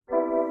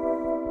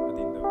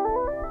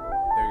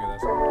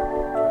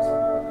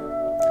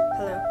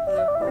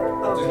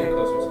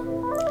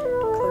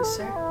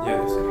Closer.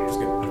 Yeah, that's good.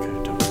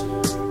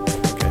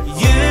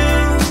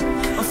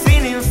 I'm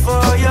feeling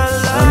for your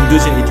love. Do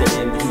it in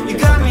You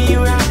got me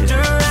wrapped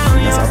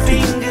around That's your up to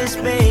you. fingers,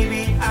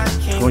 baby. I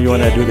can't Oh, you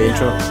wanna do the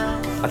intro?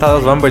 I thought that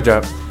was one boy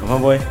job.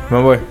 One boy.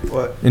 One boy.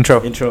 What?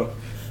 Intro. Intro.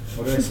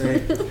 What do I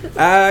say?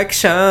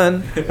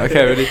 Action.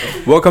 Okay, ready.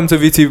 Welcome to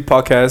VTV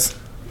podcast.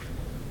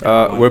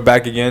 We're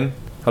back again.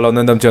 Hello,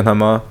 nandam chen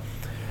hama.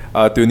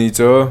 Tu ni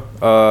zo.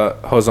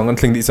 Ho zong an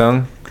kling di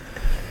sang.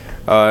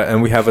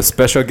 And we have a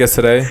special guest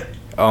today.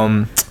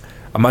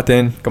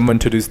 Amaten, come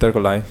introduce their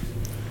line.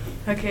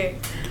 Okay.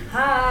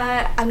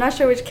 Hi. I'm not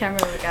sure which camera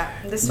to look at.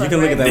 This You one, can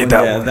look at right?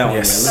 that one. That Yeah, one. that one.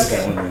 Yes. Yeah, look at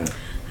Okay. that one.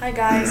 Hi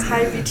guys.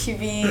 Hi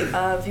VTV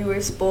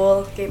viewers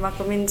bowl. Kay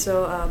makamin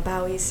so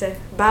Bawi se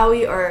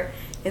Bawi or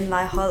in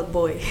Lai Hall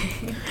boy.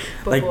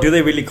 Like, do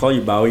they really call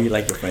you Bawi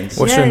like your friends?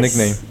 What's your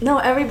nickname? No,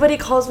 everybody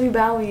calls me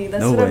Bawi.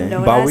 That's No what way. I'm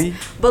known Bawi? as.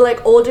 But like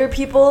older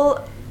people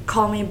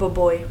call me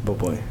Boboy.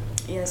 Boy.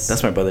 Yes.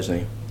 That's my brother's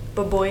name.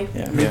 Boboy.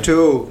 Yeah. Me Yeah.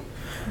 too.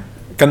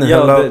 Can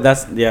Yo, hello.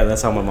 that's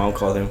how my mom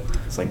called him.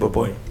 It's like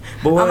Boy.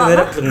 Boy, Ama. that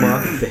up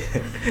mom.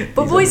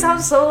 Boboy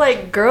sounds so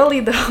like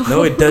girly though.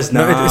 No, it does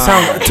No, not. it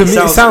sounds to me.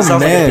 It sounds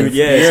like a man. dude.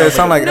 Yeah, it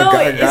sounds like No, a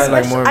guy it's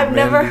like more. I've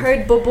never manly.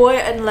 heard Boboy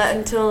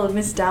until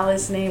Miss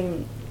Dallas'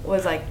 name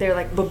was like they're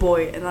like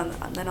Boboy, and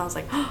then I was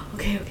like, oh,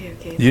 okay.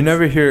 You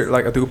never hear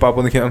like a dude papa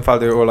on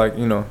father or like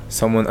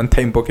someone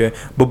untamed book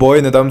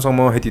boy na dam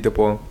somo heti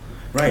po.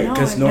 Right, No,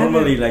 because I've never.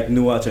 normally like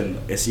new Achan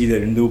is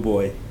either new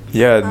boy.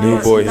 Yeah, new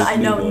Yes, boy. no, I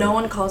New know boy. no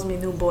one calls me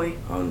new boy.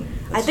 I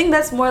That's- think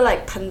that's more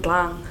like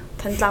Tandlang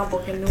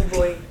book and new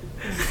boy.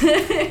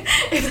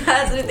 If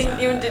that has anything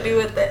even to do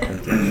with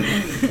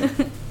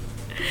it.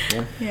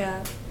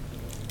 Yeah.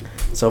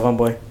 So, Van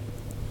Boy,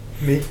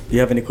 Me? do you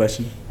have any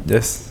question?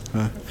 Yes.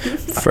 Huh?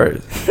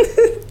 First.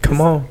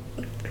 Come on.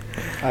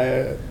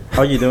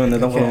 How you doing?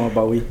 Nadam ko Okay. lang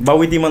Bawi.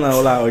 Bawi di man na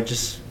wala or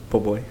just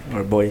Boy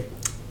or boy.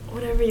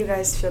 Whatever you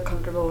guys feel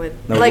comfortable with.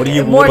 No, like what do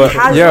you- more but-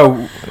 casual.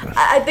 Yeah.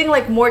 I think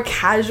like more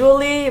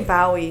casually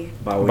Bawi.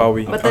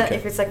 Bawi. But then Okay.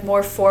 if it's like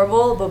more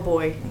formal,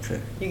 Boboy. Okay.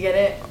 You get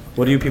it?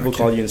 What do you people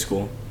call you in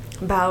school?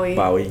 Bawi.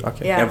 Bawi.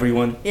 Okay. Yeah.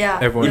 Everyone. Yeah.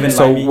 Everyone. Even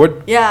so Limey. what?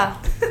 Yeah.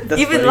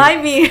 That's Even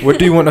funny. Limey. What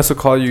do you want us to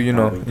call you?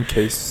 Bawi. In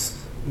case.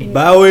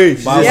 Bawi.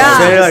 Bawi. Yeah.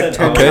 Say it like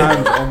 10 Okay.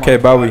 times. Oh my Okay,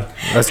 Bawi.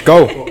 Let's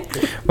go.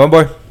 One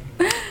boy.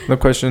 No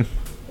question.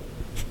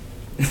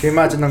 God.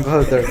 Imagine ang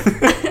culture.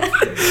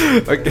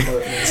 Okay.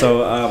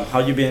 So, how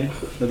you been?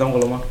 Nadam ko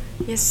lang ma.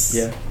 Yes.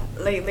 Yeah.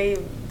 Lately,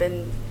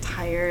 been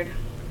tired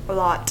a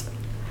lot.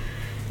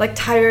 Like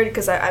tired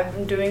because I've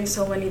been doing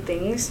so many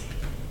things.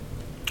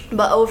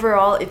 But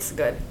overall, it's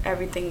good.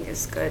 Everything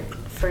is good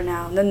for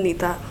now.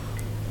 Nandita.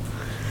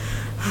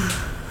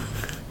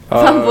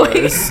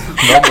 Mamboy.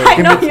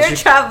 I know Give it- you're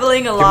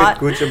traveling a Give it lot.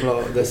 Gucci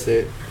blow. That's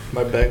it.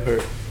 My back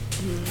hurt.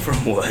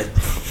 From what?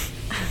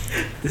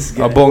 This is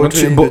Ah, good. bong- Go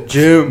to the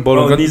gym.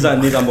 Bolo- Oh, these are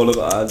bolog.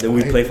 Then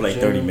we play for like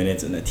 30 Gym.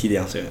 minutes and the TD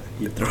answer.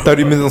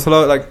 30 minutes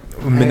solo like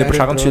minute per I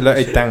second don't chila know.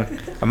 8 tang.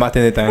 I'm not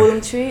in 8 tang.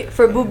 Bulung Chui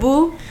for Boo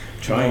Boo.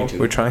 Trying to.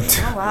 We're trying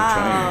to. Oh,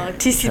 wow.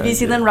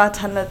 TCBC Trying nan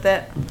ratan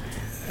latte.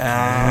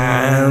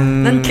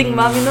 Um, Nan ting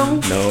mami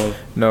nung. No.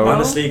 No.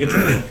 Honestly, you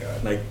could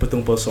like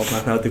putong po sok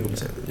na natin kung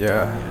saan.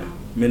 Yeah.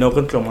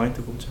 Minokon klomay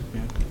to kung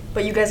saan.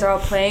 But you guys are all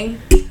playing.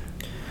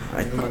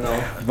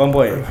 One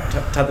boy,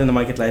 chat in the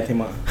market like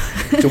him.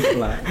 Chup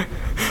la.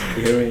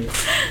 You hear me?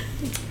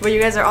 But you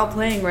guys are all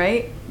playing,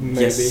 right?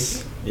 Maybe.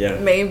 Yes. Yeah.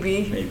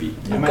 Maybe. Maybe.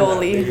 You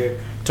goalie.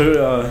 To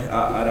oh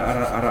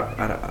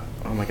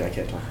my god, I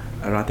can't talk.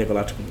 Arate ko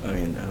lahat. I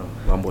mean,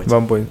 one boy.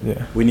 One boy.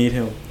 Yeah. We need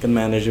him. Can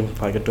manage him.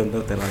 If I get done,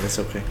 then it's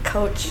okay.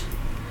 Coach.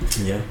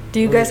 Yeah. Do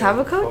you guys have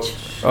a coach?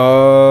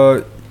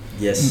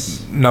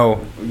 Yes. No.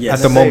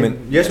 Yes. At the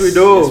moment. Yes, we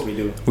do. Yes, we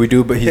do. We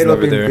do, but he's Halo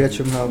never bin there.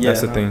 Vietnam now.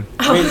 That's the Yeah. thing.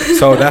 I mean,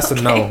 So that's a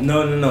no.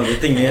 no. The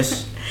thing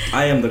is,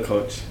 I am the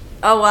coach.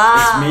 Oh wow.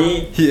 It's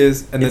me. He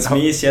is, and It's then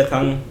me,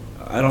 Siatang.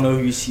 I don't know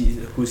who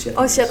Siatang.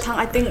 Oh, Siatang,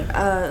 I think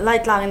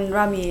Light Lang and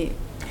Rami.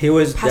 He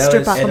was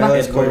Pastor Dallas, Pakuma.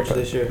 Dallas coach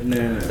this year.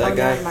 No. That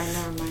guy.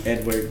 Never mind.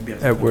 Edward. Yeah.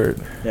 Edward.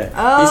 Yeah.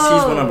 Oh.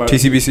 He's one of our.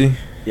 TCBC.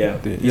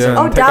 Yeah. Yeah.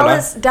 Oh, Tekala.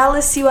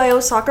 Dallas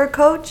CYO soccer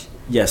coach?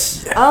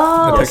 Yes.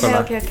 Oh,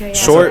 Tekala. okay. Yeah,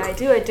 Short. I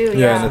do.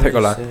 Yeah, Yeah.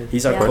 Tekala.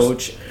 He's our Yeah.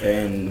 coach,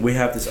 and we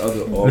have this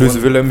other. Luis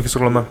Willem,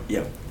 Kisoklama.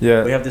 Yeah.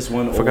 Yeah. We have this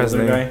one Forgot his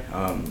older name.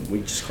 guy.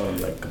 We just call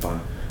him like Kabana.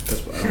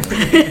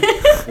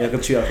 Yeah, we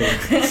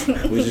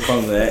just call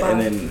him that,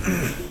 and then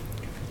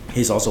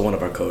he's also one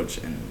of our coach,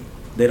 and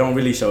they don't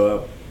really show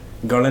up.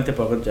 Garland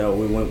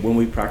when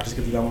we practice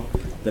Katigama,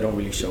 they don't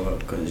really show up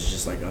because it's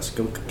just like us. Just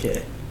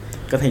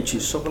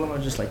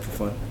like for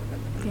fun.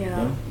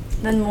 Yeah.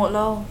 Then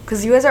Molo,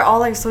 because you guys are all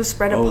like so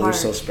spread apart. We're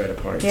so spread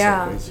apart. It's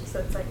Yeah. so crazy. So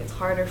it's like it's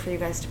harder for you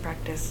guys to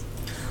practice.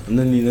 And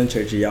then in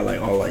church, y'all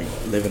like all like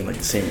live in like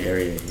the same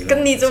area. You know?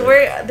 Kanito,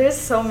 So- there's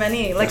so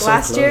many. Like That's so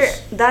last year,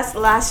 close. that's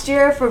last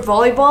year for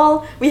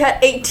volleyball, we had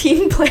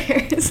 18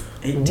 players.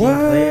 18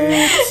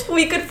 players.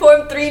 We could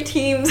form 3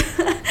 teams.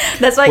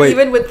 That's why Wait.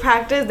 even with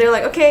practice, they're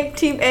like, okay,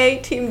 team A,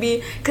 team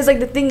B. Because like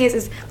the thing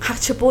is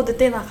hakchipo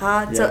the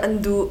naka Yeah.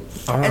 undo.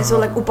 And so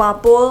like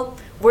upapo,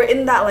 we're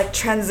in that like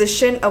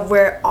transition of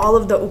where all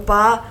of the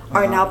upa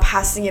are now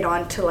passing it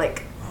on to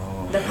like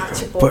the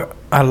hakchipo. But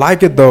I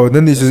like it though.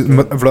 Then is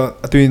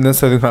doing the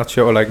certain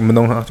hatchet or like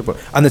manong hatchet.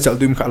 And it's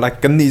doing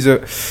like can these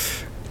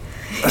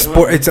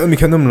sport. It's only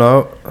can them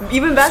now.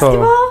 Even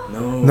basketball?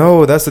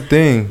 No, that's the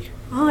thing.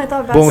 Oh, I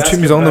thought Bon, basketball.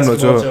 chimney on them,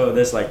 Basketball, no, so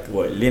there's like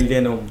what Lin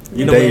Lin,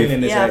 you know Dave.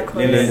 Lin Lin is Yeah, like of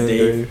course. Lin Lin and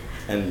Dave. Dave,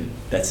 and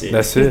that's it.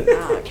 That's it.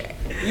 Oh, okay.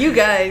 You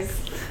guys.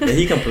 Yeah,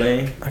 he can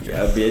play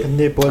a bit.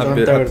 Hindi po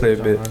I play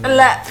a bit.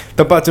 Let.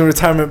 The about your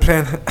retirement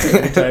plan.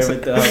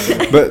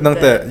 Retirement, But not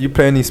that you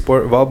play any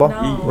sport volleyball,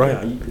 No.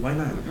 right? Yeah, why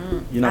not?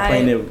 You're not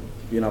playing it.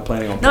 You're not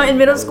planning on. No, playing in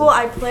middle volleyball. school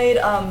I played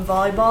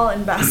volleyball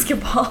and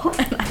basketball,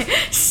 and I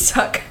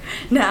suck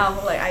now.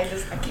 Like I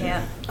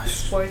can't.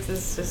 Sports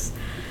is just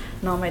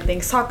not my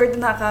thing. Soccer,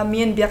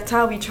 me and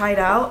Biakta, we tried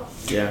out.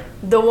 Yeah.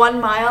 The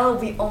 1 mile,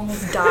 we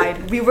almost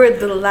died. We were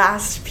the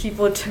last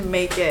people to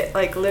make it.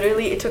 Like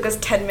literally, it took us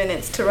 10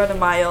 minutes to run a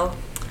mile.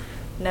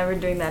 Never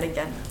doing that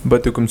again.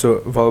 But you come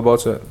to volleyball,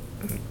 so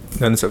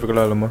then it's a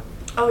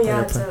Oh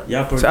yeah, it's a,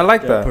 Yeah, So I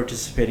like that.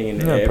 Participating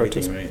in Yeah,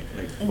 everything, right?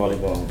 Like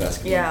volleyball,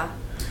 basketball. yeah.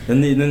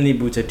 Then the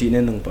boots are teen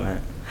and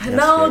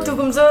No,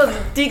 tukum so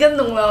tigan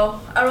nung lo.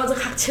 Aron sa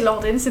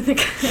kakchilong din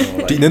sinika.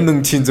 Tinan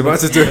nung chin sa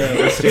basa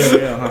Yeah,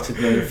 Australia, how to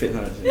never fit,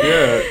 huh?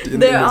 Yeah.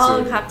 They're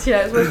all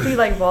kakchila, especially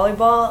like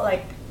volleyball.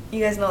 Like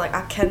you guys know, like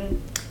I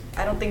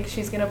don't think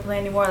she's gonna play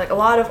anymore. Like a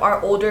lot of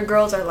our older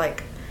girls are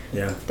like,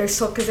 Yeah. there's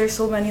so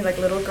many like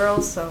little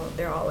girls, so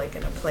they're all like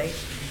gonna play.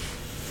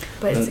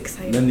 But it's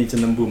exciting. Then need to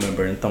number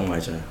member in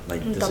Tongwai,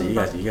 like this,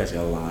 Tongwai. you guys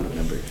got a lot of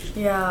members.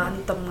 Yeah,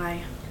 ang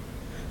tamay.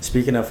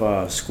 Speaking of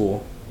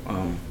school,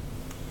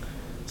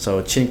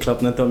 so Chin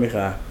Club na to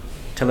Mika,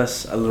 tell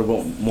us a little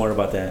bit more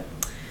about that.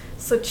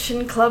 So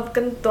Chin Club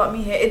kan taught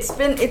me here. It's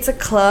a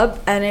club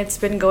and it's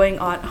been going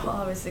on. Oh,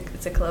 obviously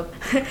it's a club,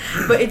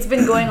 but it's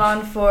been going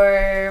on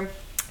for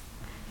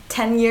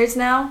 10 years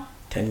now.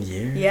 10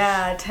 years?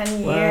 Yeah,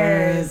 10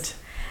 years.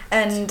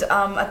 And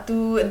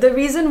the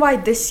reason why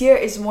this year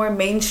is more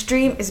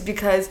mainstream is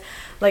because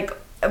like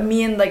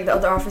me and like the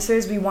other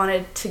officers, we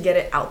wanted to get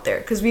it out there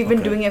because we've been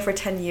Okay. doing it for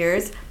 10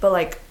 years, but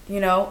like, you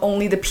know,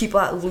 only the people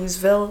at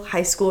Louisville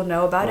High School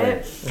know about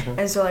it.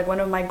 And so like one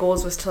of my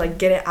goals was to like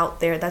get it out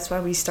there. That's why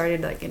we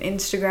started like an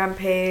Instagram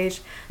page.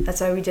 That's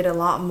why we did a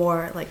lot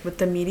more like with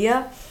the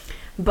media.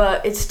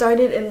 But it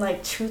started in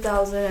like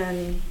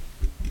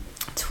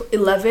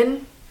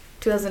 2011,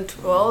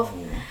 2012. Oh,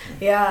 okay.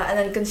 Yeah, and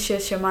then kan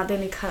siya mati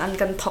ni kan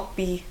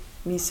tokpi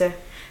mise.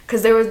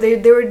 Cause there was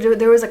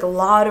like a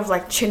lot of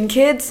like Chin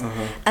kids,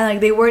 and like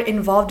they weren't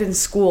involved in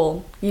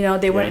school. You know,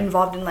 they weren't Yeah.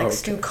 involved in like Okay.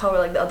 Stuco or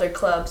like the other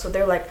clubs. So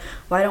they're like,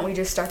 why don't we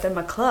just start them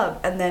a club?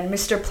 And then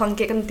Mr.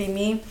 Plunkett and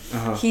Timi,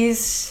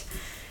 he's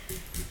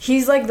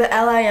like the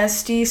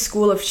LISD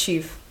School of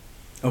Chief.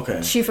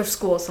 Okay. Chief of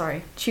schools,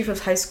 sorry. Chief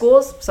of high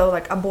schools. So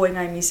like a boy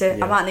ngai mise.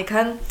 Yeah. Amat ni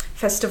kan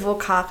festival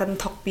ka kan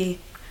tokpi,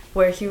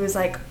 where he was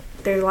like,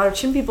 there's a lot of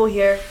Chin people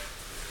here.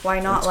 Why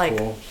not That's like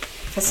cool.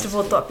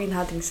 festival tokpi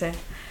nating se.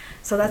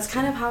 So that's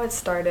kind of how it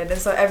started.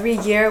 And so every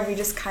year we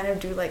just kind of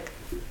do like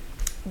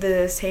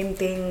the same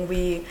thing.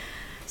 We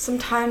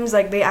sometimes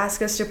like they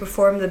ask us to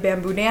perform the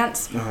bamboo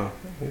dance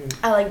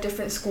at like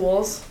different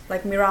schools,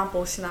 like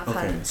Mirampo Sinakan.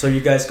 Okay. So you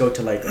guys go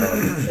to like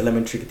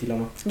elementary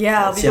katilama?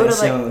 Yeah, we go to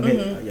like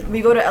yeah.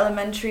 we go to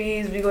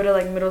elementaries, we go to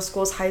like middle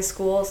schools, high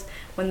schools.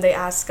 When they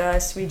ask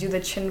us, we do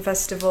the Chin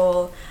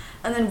Festival,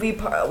 and then we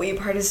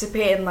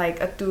participate in like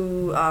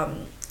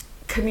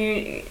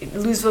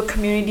Louisville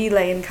community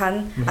lain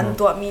kan and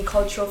tuat me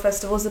cultural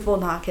festivals at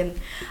Bonakin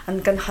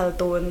and kan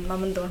halton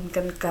mamandon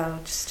kan ka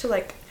just to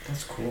like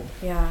That's cool.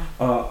 yeah.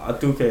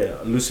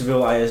 Atuke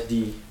Louisville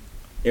ISD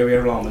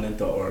area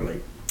Ramanento or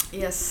like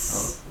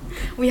Yes.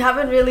 We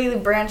haven't really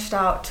branched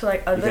out to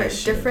like other guys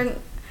should. different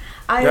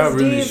Yeah,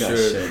 really ISDs. you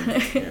guys should.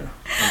 Yeah.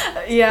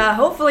 Yeah,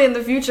 hopefully in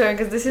the future,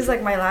 because this is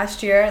like my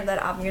last year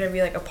that I'm gonna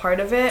be like a part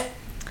of it.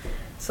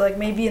 So like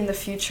maybe in the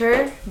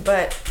future,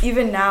 but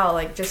even now,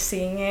 like just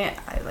seeing it,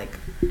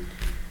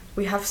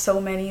 we have so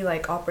many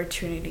like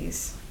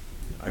opportunities.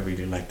 I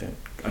really like that.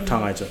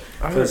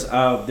 Because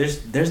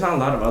there's not a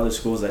lot of other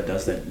schools that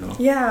does that, no.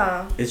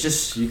 Yeah. It's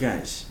just you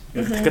guys.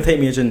 Ka take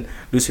me in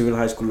Louisville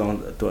High School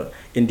long to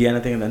Indiana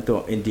thing and then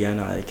to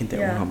Indiana I can take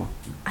Yeah. Hama.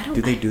 I don't.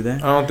 Do they do that?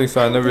 I don't think so.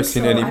 I've never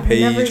seen any I've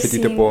never page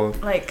seen, ball.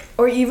 like,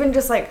 or even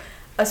just like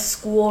a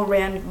school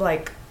ran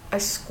like a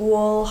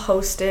school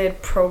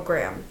hosted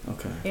program.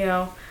 Okay. You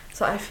know,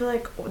 so I feel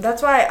like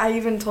that's why I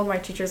even told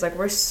my teachers like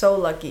we're so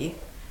lucky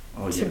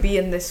to be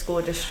in this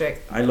school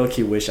district. I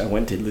low-key wish I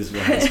went to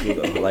Louisville High School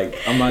though. Like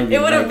I'm not even It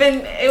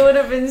would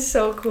have been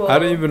so cool. I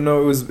didn't even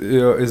know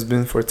it's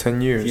been for 10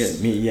 years.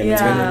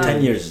 Yeah.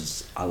 10 years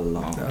is a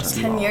long time.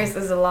 10 years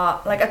is a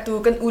lot. Like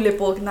atukan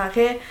ulipo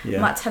knake Yeah.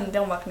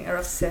 matandang wakni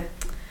arafse.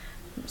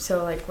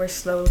 So like we're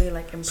slowly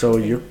like improving. So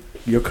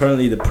you're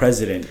currently the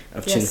president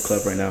of Chin's Yes.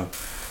 Club right now.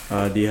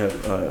 Do you have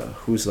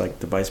who's like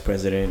the vice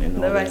president and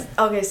all that?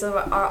 Okay, so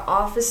our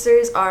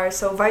officers are,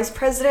 so vice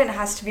president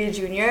has to be a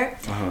junior,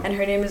 Uh-huh. and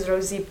her name is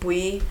Rosie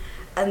Bui,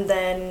 and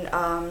then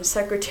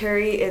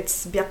secretary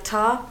it's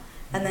Byakta,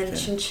 and then Okay.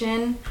 Chin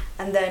Chin,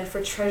 and then for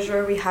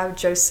treasurer we have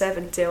Joseph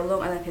and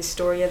Deolong, and then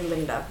historian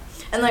Linda,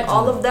 and like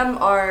all of them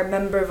are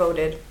member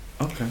voted.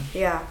 Okay,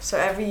 Yeah, so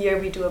every year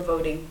we do a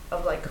voting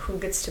of like who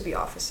gets to be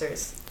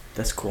officers.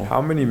 that's cool.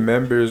 How many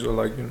members or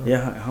like, you know?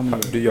 Yeah, how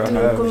many do y'all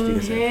have? members do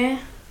you guys have?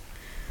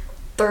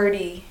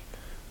 30.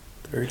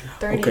 30.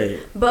 30. Okay,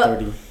 But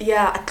 30.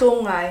 yeah,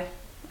 atong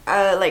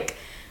like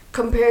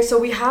compare, so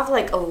we have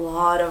like a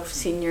lot of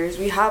seniors.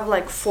 We have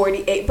like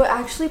 48, but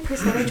actually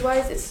percentage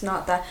wise it's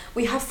not that.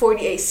 We have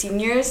 48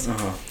 seniors,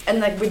 Uh-huh. and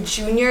like with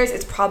juniors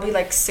it's probably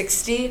like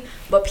 60,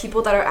 but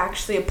people that are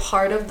actually a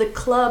part of the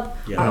club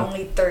Yeah. are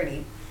only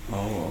 30.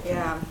 Oh, okay.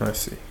 Yeah. I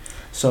see.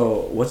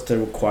 So, what's the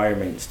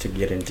requirements to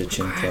get into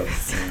Chin Club?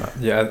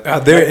 Yeah.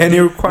 Are there any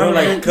requirements?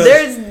 No, like,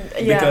 There's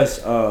yeah,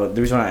 because the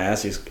reason why I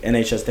ask is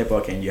NHS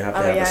Tepak, and you have to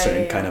Oh, have yeah, a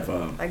certain yeah, kind yeah.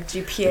 of like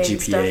GPA, and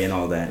GPA stuff. and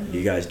all that.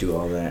 You guys do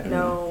all that?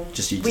 No, you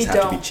just we have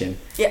to don't. be Chin.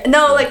 Yeah,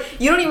 no, like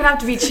you don't even have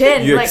to be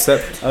chin. You like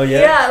accept. Oh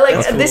yeah. yeah, like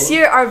That's this cool.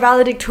 year our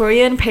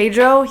valedictorian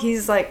Pedro,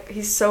 he's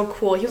so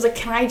cool. He was like,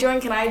 "Can I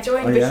join? Can I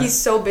join?" Oh, but yeah? he's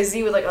so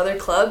busy with like other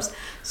clubs,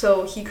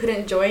 so he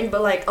couldn't join.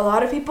 But like a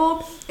lot of people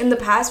in the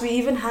past, we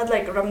even had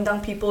like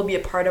Ramdang people be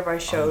a part of our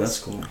Oh, shows. that's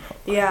cool.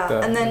 Yeah,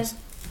 That and then is-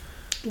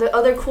 the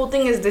other cool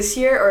thing is this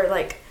year, or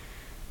like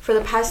for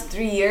the past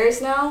 3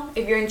 years now,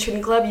 if you're in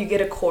Chin Club, you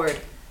get a cord.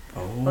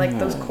 Oh. Like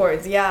those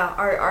cords. Yeah,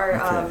 our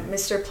Okay.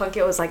 Mr.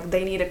 Plunkett was like,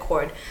 they need a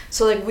cord.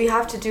 So like we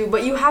have to do,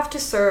 but you have to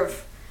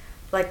serve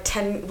like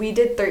 10, we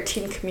did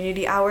 13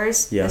 community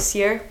hours Yeah. this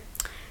year.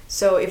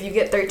 So if you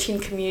get 13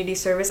 community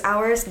service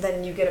hours,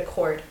 then you get a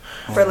cord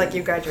for Oh. like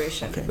your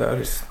graduation. Okay. That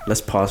is.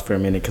 Let's pause for a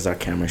minute because our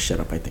camera's shut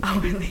up, I think. Oh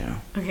really? Yeah.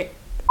 Okay.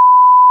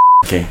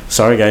 Okay.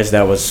 Sorry guys,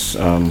 that was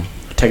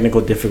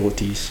technical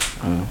difficulties.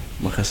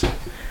 Makasih.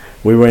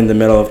 We were in the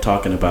middle of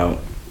talking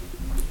about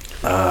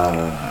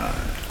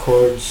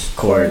Chords.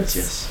 chords.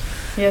 Yes.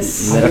 Yes.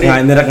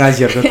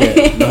 Nirak-ngajar ko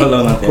kaya.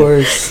 Nahalo Of natin.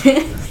 course.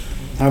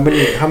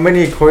 How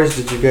many chords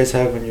did you guys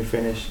have when you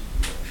finished?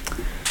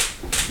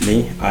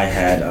 Me, I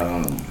had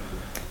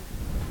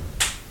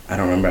I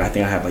don't remember. I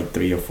think I had like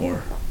 3 or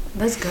 4.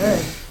 That's good.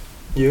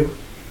 You?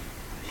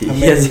 How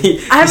Yes,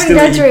 many? I haven't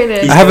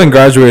graduated. I haven't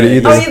graduated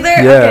either. Oh, you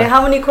there? Yeah. Okay, how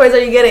many cords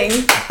are you getting?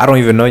 I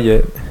don't even know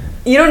yet.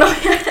 You don't know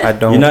yet? I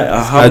don't. You know,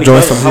 how I many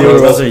joined clubs, some how many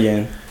clubs. clubs are you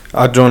in?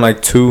 I joined like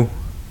 2.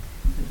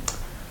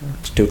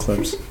 2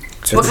 clubs.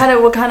 What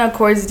kind of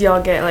cords do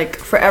y'all get? Like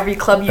for every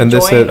club you And they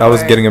join? said I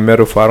was or- getting a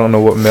medal for, I don't know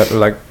what medal.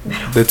 Like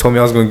they told me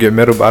I was gonna get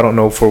medal, but I don't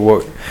know for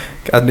what.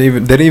 They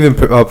didn't even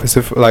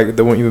Pacific, like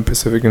they weren't even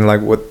Pacific and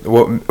like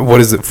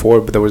what is it for?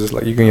 But they were just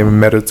like, you can give a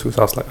medal too.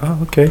 So I was like, oh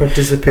okay.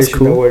 Participation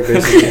cool. award,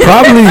 basically.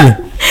 Probably.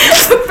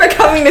 for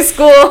coming to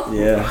school.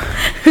 Yeah.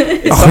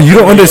 Oh, you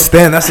don't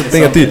understand. That's the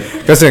thing. I think.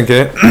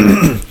 Okay.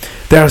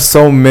 There are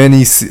so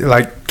many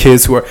like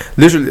kids who are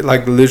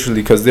literally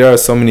because there are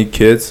so many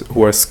kids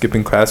who are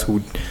skipping class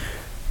who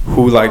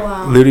like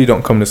wow. literally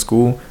don't come to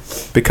school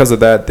because of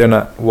that. They're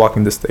not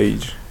walking the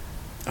stage.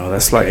 Oh,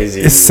 that's It's like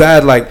crazy. it's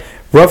sad. Like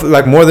roughly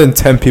like more than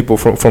 10 people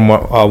from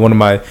one of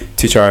my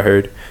teacher I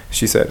heard.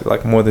 She said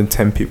like more than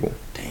 10 people.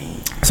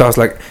 Dang. So I was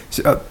like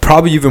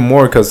probably even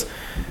more because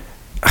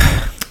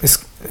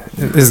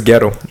it's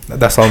ghetto.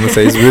 That's all I'm gonna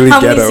say. It's really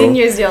How ghetto. many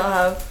seniors do y'all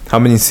have? How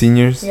many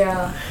seniors?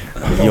 Yeah.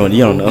 You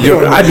don't know.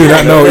 I do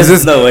not know. Is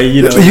this no way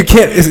you know? You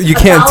can't. You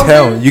can't 1,000?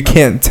 tell. You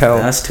can't tell.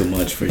 That's too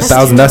much for you.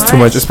 1,000. That's too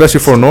much, much. especially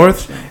for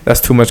North.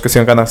 That's too much.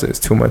 Because it's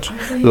too much.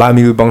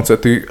 Lami bang sa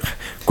tu.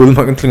 Kulum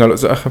hagan tlingal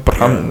sa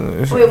parham.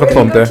 Wait, where did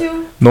you go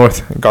to?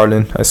 North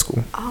Garland High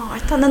School. Oh, I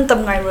thought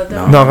nantam ngay mo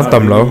daw. No, not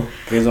tamlo.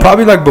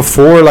 Probably like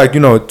before, like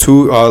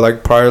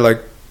like prior,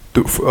 like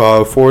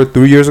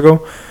 3 years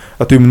ago.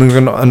 Atu yung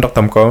menung anak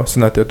tam ko.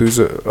 So natin atu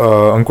sa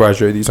ang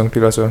graduate isang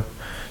tila sa.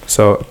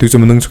 So atu sa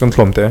menung sa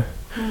kantlom te.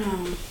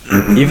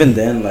 Even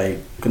then, like,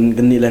 kun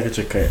nila ka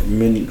kay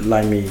min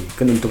lami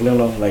kun untuk lang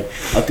lo like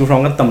atu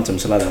rong kan tam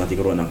sala da ti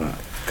corona ka.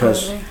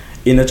 Cause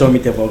in a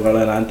chomi te po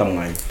gala na tam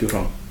ngai tu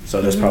rong. So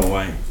that's probably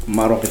why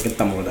maro kit kan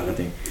tam ko da ka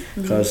ting.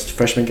 Cause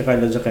freshman ka kay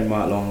la kay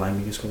ma long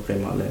lami ko kay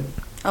ma le.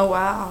 Oh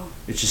wow.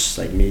 It's just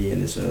like me and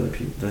this other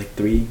people. Like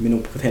 3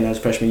 minutes as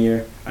freshman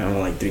year. I don't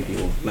know, like 3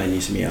 people like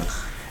me out.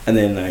 And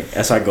then like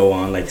as I go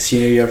on, like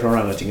senior year from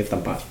around like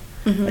tampa.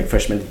 Like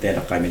freshman te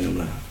da kay minum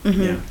la.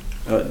 Yeah.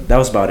 That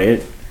was about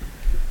it.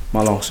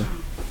 Malong sa.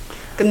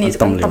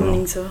 Ganito Ang ang tamlin mo.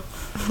 tamling so.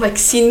 Like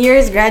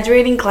seniors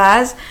graduating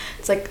class,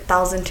 it's like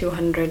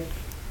 1,200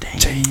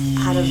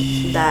 out of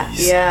that.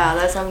 Yeah,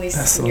 that's how many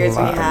That's a seniors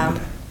we lot. have.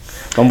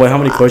 Boy,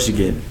 how many courses you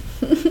get?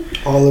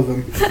 All of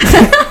them.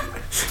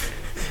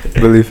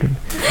 Believe me.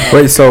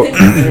 Wait, so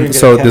Get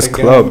so a this cat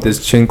club, again.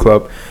 this Chin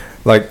Club,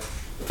 like,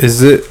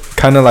 is it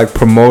kind of like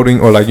promoting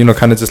or like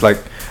kind of just like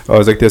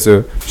it's like there's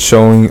a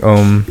showing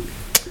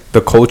the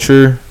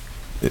culture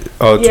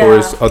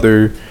towards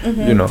other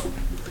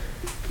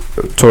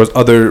towards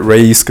other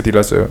race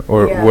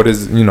or Yeah. what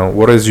is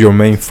what is your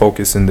main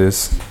focus in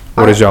this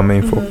What is your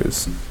main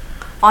focus?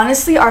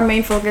 Honestly, our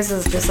main focus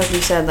is just like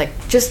you said, like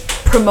just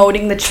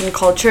promoting the Chin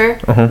culture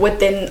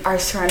within our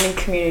surrounding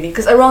community.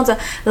 Because around the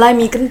lai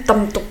mi kan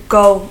tam tuk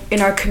go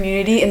in our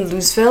community in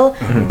Louisville,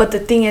 but the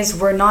thing is,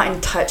 we're not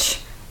in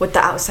touch with the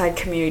outside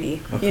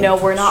community. Okay. You know,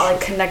 we're not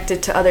like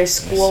connected to other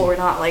school. We're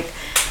not like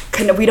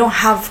we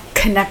don't have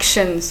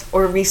connections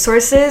or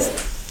resources.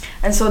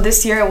 And so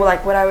this year,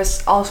 like what I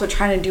was also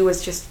trying to do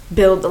was just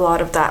build a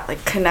lot of that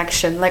like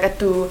connection. Like at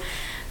the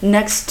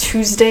next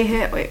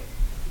Tuesday,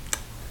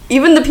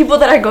 even the people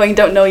that are going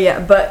don't know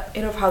yet, but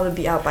it'll probably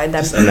be out by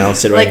then. Just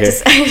announce it right here.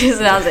 Just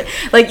announce it.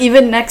 Like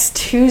even next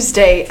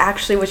Tuesday,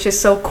 actually, which is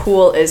so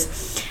cool, is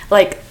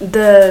like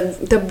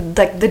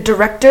the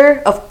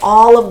director of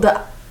all of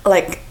the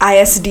like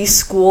ISD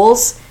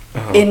schools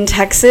in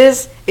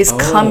Texas is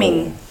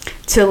coming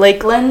to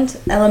Lakeland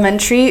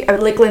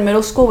Lakeland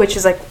Middle School, which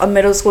is like a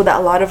middle school that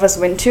a lot of us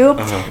went to,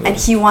 and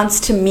he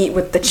wants to meet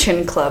with the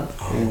Chin Club.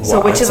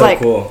 Which is so like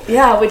cool.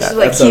 Yeah, which is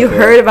like he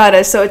heard about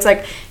us. So it's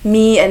like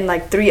me and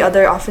like 3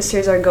 other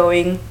officers are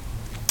going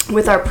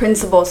with our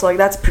principal. So like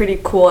that's pretty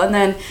cool. And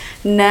then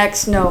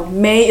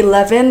May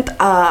 11th,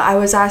 I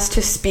was asked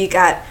to speak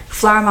at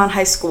Flower Mound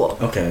High School,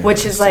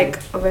 which is like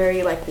a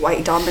very like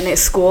white dominant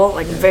school,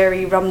 like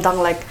very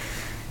ramdang, like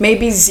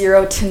maybe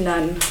 0 to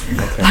none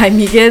by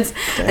me kids.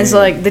 And so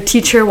like the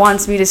teacher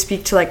wants me to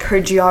speak to like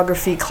her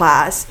geography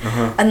class,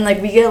 and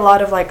like we get a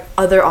lot of like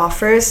other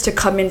offers to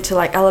come into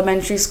like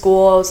elementary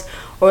schools,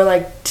 or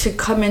like to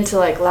come into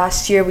like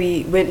last year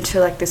we went to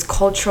like this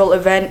cultural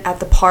event at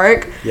the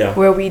park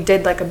where we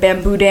did like a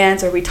bamboo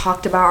dance, or we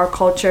talked about our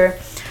culture.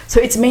 So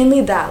it's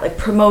mainly that, like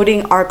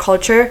promoting our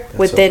culture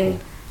within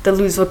the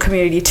Louisville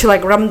community to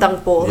like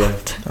ramdang po.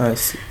 I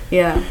see.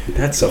 Yeah,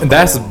 that's so cool.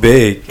 That's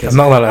big. I'm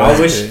not gonna lie.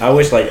 I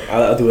wish like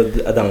I'll do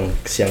adang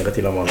siang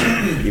katila mo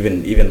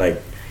even like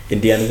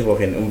Indian itu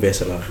bukan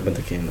umbesa lah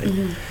bentuknya like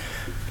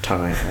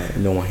tangai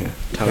no more here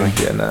tangai.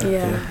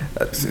 Yeah.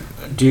 That's it.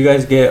 Do you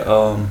guys get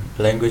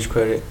language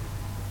credit?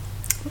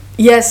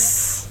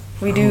 Yes,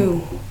 we do.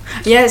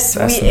 Yes,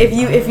 if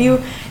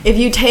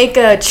you take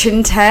a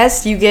Chin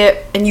test, you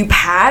get and you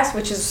pass,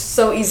 which is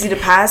so easy to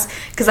pass.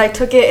 Because I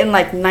took it in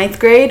like 9th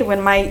grade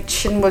when my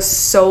Chin was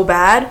so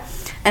bad,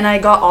 and I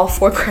got all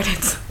 4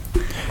 credits.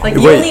 Like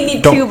you only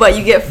need 2, but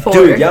you get 4.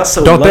 Dude, y'all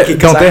so lucky.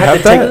 Don't they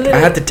have that? I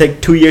had to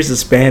take 2 years of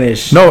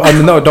Spanish. No,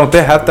 don't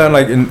they have that?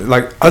 Like in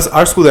like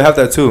our school, they have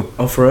that too.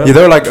 Oh, for real? Yeah,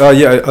 they're like,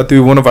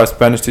 dude, one of our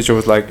Spanish teacher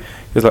was like,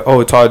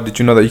 oh, Todd, did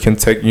you know that you can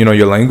take,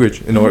 your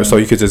language in order so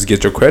you could just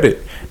get your credit?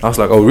 And I was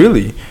like, oh,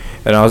 really?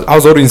 And I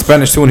was already in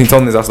Spanish too when he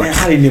told me this. I was like,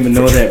 I didn't even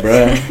know that,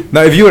 bro.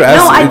 Now, if you would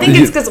ask, no, I think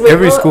it's because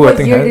every school, I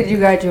think, what year did you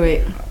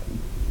graduate?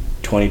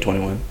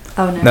 2021.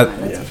 Oh no,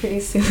 that's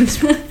pretty soon.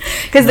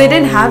 Because they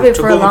didn't have it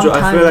for a long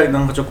time. I feel like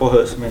nang I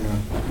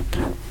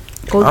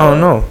don't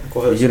know.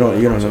 You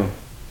don't know.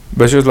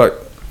 But she was like,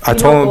 I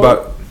told him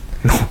about.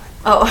 No.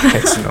 Oh.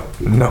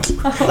 No.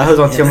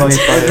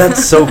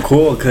 That's so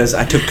cool because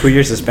I took 2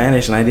 years of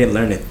Spanish and I didn't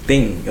learn a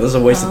thing. It was a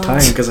waste of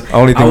time because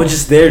I was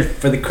just there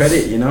for the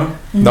credit, you know?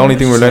 The only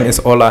thing we learned is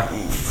hola.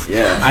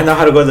 Yeah. I know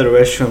how to go to the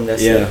restroom.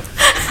 That's it.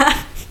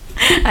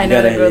 I know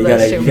how to go to the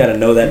restroom. You gotta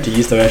know that to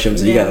use the restroom,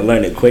 so you gotta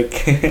learn it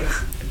quick.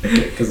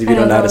 Because if you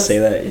don't know how to say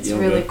that, it's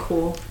really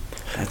cool.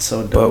 That's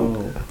so dope.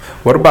 But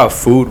what about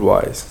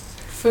food-wise?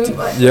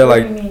 Food-wise? Yeah,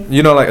 like,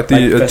 like at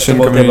the Chin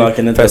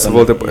Community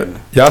Festival.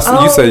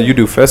 You said you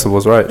do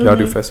festivals, right? Y'all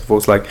do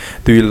festivals. Like,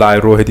 do you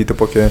like rohedi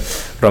tepoke,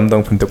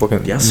 ramdang pun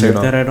tepoke? Yeah, serve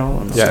that at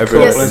all? Yeah,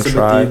 everyone can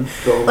try.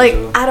 Like,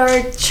 at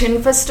our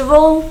Chin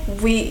Festival,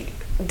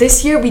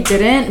 this year we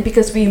didn't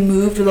because we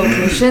moved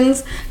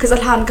locations. Because at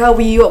Hanka,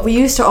 we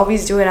used to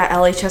always do it at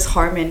LHS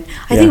Harmon.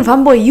 I think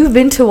Vanboy, you've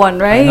been to one,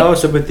 right? No,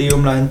 seperti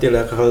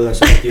tila kakala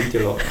seperti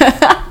tilo.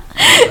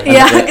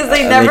 Yeah, because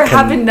they never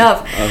have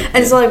enough.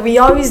 And so like we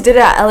always did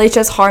it at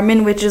LHS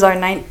Harmon, which is our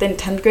 9th and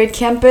 10th grade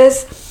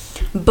campus.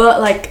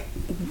 But like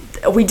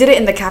we did it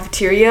in the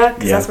cafeteria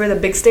because that's where the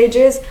big stage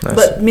is. Nice.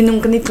 But minum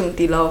kani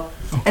tilo.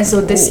 And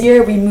so this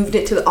year we moved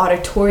it to the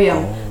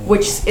auditorium,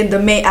 which at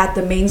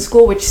the main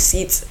school, which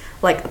seats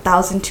like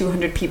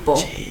 1,200 people.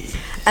 Jeez.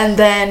 And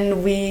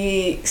then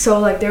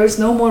there was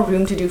no more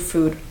room to do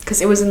food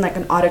because it was in like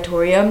an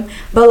auditorium.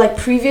 But like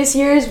previous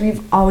years,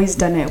 we've always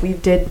done it. We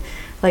did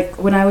like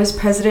when I was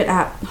president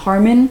at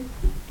Harmon,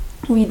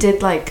 we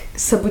did like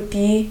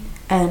sabuti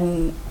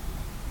and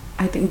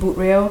I think boot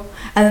rail.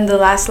 And then the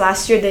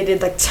last year they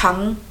did like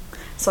chang.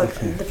 So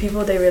like the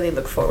people, they really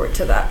look forward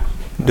to that.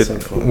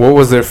 What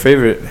was their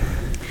favorite?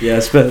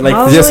 Yes, but like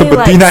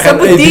sabuti.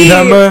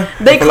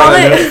 They call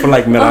it for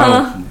like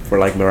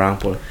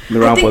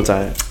Mirangpol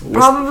time.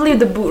 Probably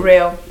the boot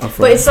rail,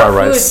 but it's not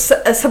food.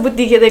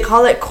 Sabuti, they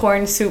call it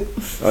corn soup.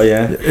 Oh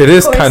yeah, it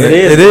is kind of.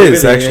 It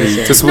is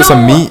actually just with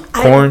some meat,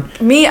 corn.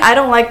 I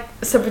don't like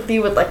sabuti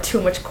with like too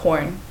much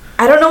corn.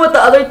 I don't know what the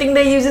other thing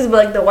they use is,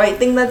 but like the white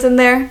thing that's in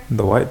there.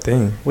 The white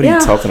thing. What are you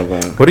talking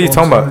about? What are you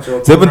talking about?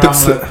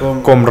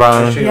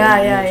 Komrang.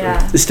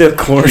 Yeah. It's still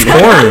corn. It's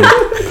corn.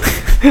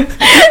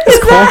 It's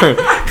corn.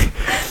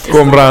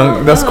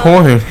 Komrang. That's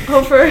corn.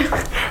 Hofer.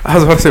 I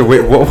was about to say,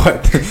 wait, what?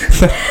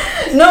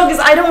 No, because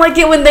I don't like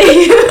it when they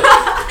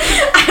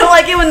I don't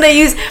like it when they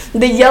use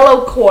the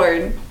yellow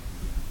corn.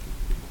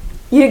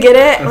 You get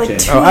it? Okay. Like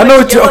too Oh, I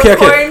know. much yellow Okay.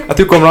 corn. I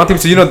think wrong thing.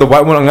 So you know the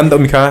white one on the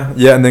mika,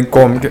 yeah, and then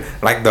corn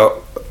like the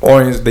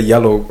orange, the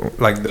yellow,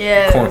 like the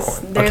Yes, corn.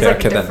 there's Okay, like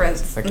okay, a then.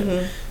 difference. Okay.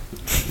 Mhm.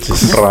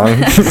 Just wrong.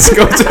 Let's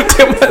go to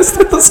the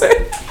still the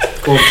same.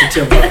 Go to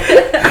Tim.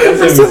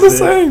 It's still the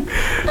same.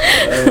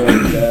 Oh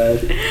my god.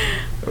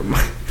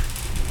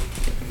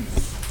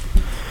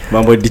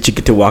 Mama, did you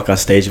get to walk on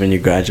stage when you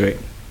graduate?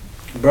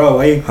 Bro,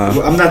 why you,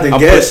 Huh? I'm not the I'm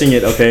guest. pushing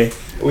it, okay?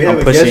 We I'm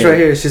have a pushing guest it. right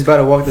here. She's about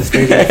to walk the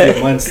stage in a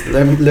few months.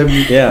 Let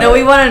me. Yeah. No,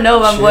 we want to know,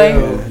 my boy.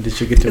 Chill. Did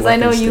you get to Because walk I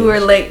know on you stage? were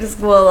late to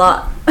school a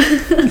lot.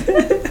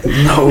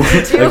 No.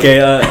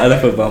 Okay, I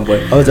left with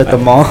Bumboy. I was at the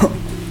mall.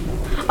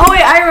 Oh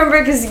wait, I remember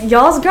because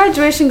y'all's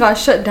graduation got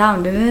shut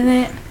down, didn't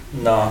it?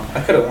 No, I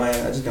could have went.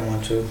 I just didn't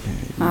want to.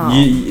 Oh.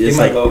 It's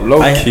might like go.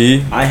 Low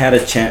key. I had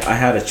a chance. I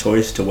had a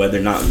choice to whether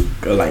or not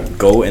like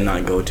go and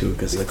not go to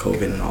because of the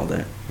COVID and all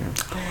that.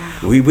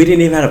 Yeah. We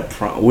didn't even have a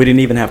prom. We didn't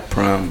even have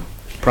prom.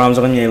 Prom's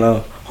on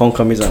yellow.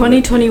 Homecoming's on.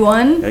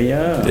 2021.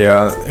 Yeah.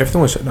 Yeah,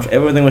 everything was shut down.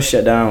 Everything was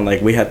shut down.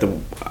 Like we had the.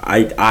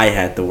 I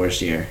had the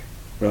worst year.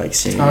 We're like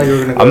seeing. Oh, you were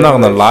gonna go I'm not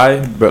to gonna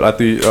college. lie, but I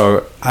think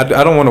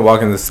I don't want to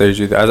walk in the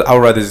stage either. I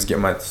would rather just get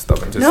my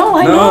stuff and just. No,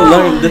 I No,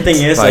 know. the thing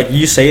is, Like- like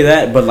you say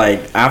that, but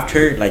like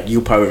after, like you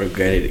probably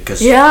regretted it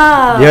because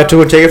Yeah. Yeah,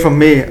 to take it from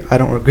me, I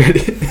don't regret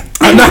it.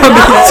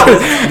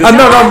 I'm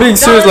not being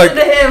serious. Don't Like,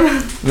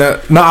 listen to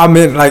him. no, I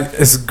mean, like,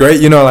 it's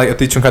great, you know, like, at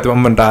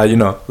the you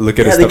know, look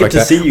at it, Yeah, they stuff get like to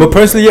that. see you. But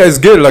personally, yeah, it's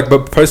good. Like,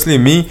 but personally,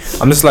 me,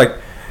 I'm just like,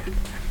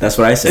 that's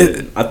what I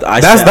said.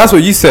 that's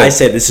what you said. I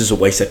said this is a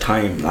waste of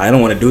time. I don't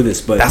want to do this,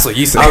 but That's what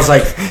you said. I was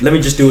like, let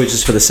me just do it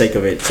just for the sake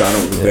of it, so I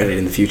don't regret it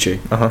in the future.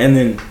 Uh-huh. And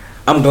then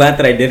I'm glad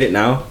that I did it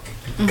now,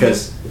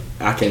 because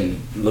I can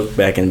look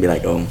back and be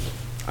like, oh,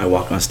 I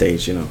walk on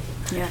stage, you know.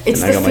 Yeah,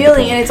 it's And I the got my feeling,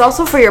 diploma. and it's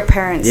also for your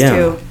parents Yeah.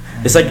 too.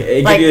 It's like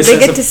it Like gives they you a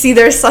get sense to of, see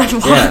their son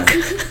walk. yeah.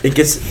 It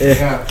gets.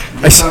 Yeah.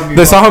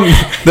 They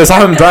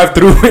saw him drive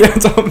through.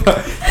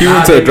 He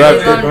went to They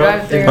drive don't through.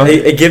 drive through. Huh?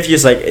 It gives you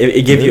like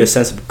it gives you a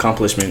sense of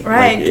accomplishment,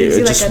 Right, Like, it gives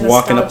you, like, just a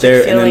walking up nostalgic there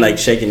and then feeling. like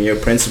shaking your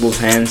principal's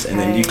hands, and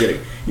then you Right. get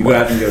you go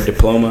having your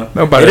diploma.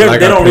 Nobody they don't, like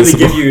they our don't really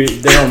principal. give you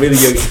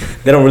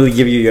they don't really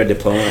give you your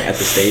diploma at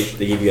the stage.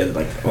 They give you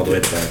like all the way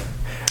at the back.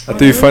 I think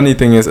the funny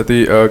thing is,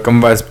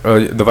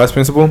 the vice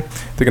principal,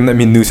 they can let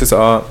me news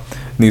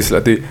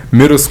like the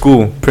middle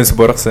school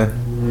principal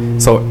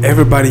so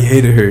everybody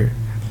hated her.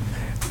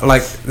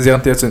 Like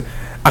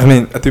I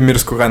mean, at the middle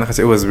school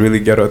it was really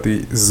ghetto at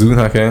the zoo.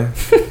 I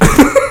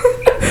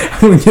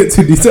won't get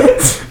too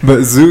detailed,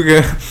 but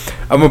zoo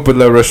I'm gonna put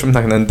the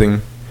restroom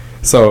thing.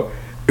 So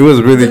it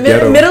was really The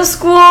ghetto. middle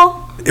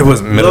school. It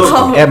was middle Look,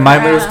 school. at my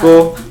middle Yeah.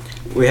 school,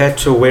 we had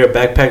to wear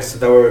backpacks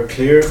that were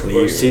clear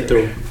or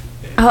see-through.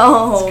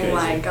 Oh crazy.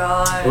 my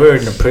god. We were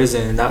in a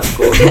prison, not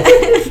school.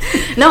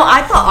 No,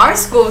 I thought our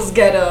school was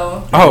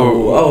ghetto.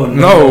 Oh Oh,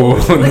 no,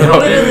 Like no.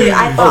 literally,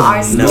 I thought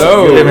our school.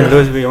 No. You live in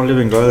Louisville, you don't live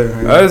in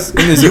Garland. Right? Us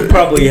in the You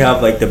probably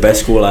have like the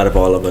best school out of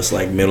all of us,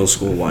 like middle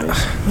school wise.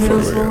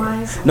 Middle school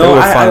wise. They No, were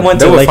I fun. went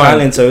They to were Lake fun.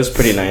 Island, so it was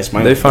pretty nice.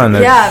 Mine They found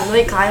it. Yeah,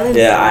 Lake Island.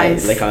 Yeah,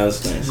 nice. Lake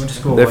Island's nice. Went to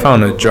school, They right?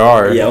 found a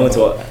jar. Yeah, I went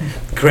to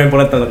Korean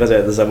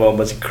there's a whole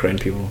bunch of Korean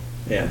people.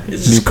 Yeah,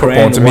 it's just New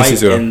Korean, Pokemon to white,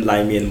 Mrs. and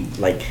Limey, and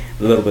like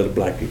a little bit of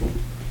black people.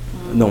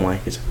 No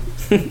white kids.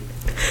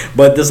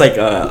 But there's like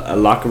a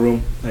locker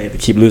room. Like, they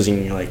keep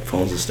losing like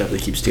phones and stuff. They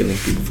keep stealing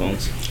people's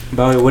phones.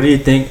 Bawi, what do you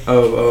think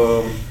of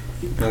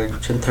like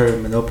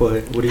Chintar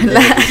Monopoly? What do you think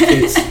of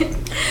these kids?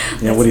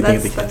 Yeah, what do you think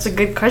of the That's kids? a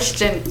good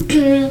question.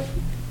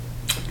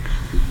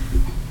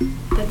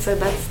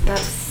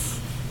 that's.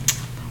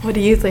 What do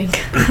you think?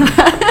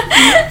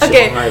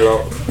 Okay. Chibangailo.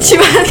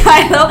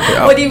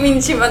 Yeah. What do you mean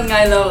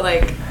Chibangailo?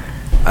 Like.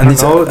 I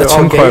need know, they're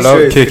all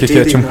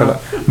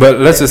gangsters, But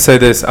let's just say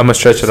this. I'm gonna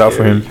stretch it out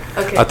for him.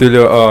 Okay. I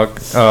feel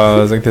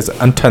like this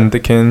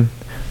antendikin.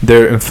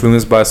 They're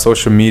influenced by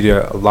social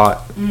media a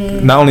lot.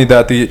 Not only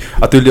that, I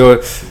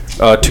feel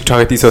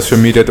TikTok the social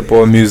media, the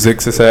boy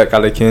music,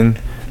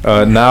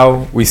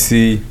 now we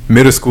see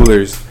middle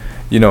schoolers,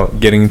 you know,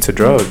 getting into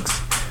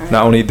drugs.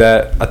 Not only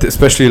that,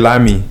 especially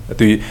Limey.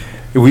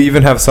 We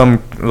even have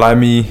some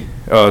Limey.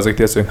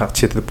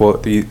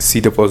 The see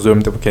the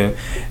Zoom,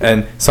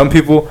 and some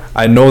people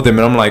I know them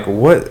and I'm like,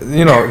 what,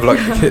 you know, like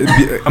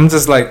I'm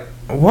just like,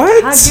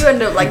 what? How'd you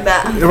end up like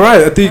that?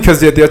 Right, I think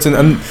because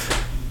and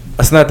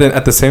it's not then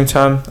at the same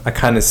time I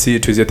kind of see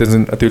it too. There's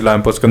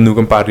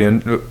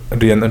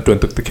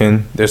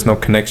no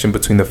connection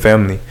between the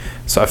family,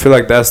 so I feel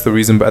like that's the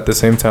reason. But at the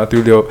same time,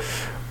 you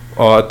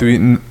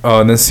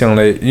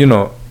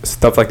know,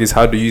 stuff like this.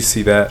 How do you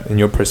see that in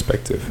your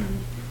perspective?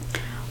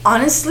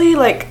 Honestly,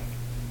 like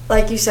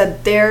you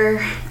said,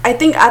 I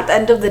think at the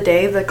end of the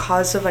day, the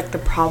cause of like the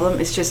problem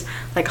is just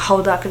like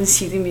how that can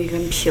see them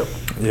can peel.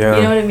 Yeah,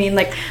 You know what I mean?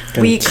 Like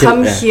Can we peel,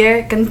 come yeah.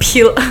 here, can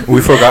peel. we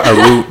forgot our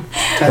root.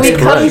 We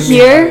come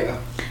here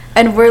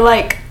and we're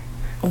like,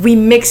 we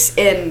mix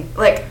in.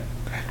 Like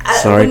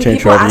Sorry when to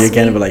people interrupt you ask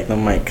again, me- but like the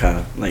mic,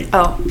 like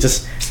Oh.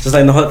 just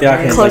like no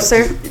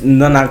Closer? Like,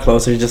 no, not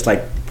closer. Just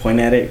like point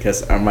at it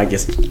because our mic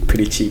is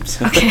pretty cheap.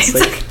 So Okay, it's it's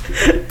like,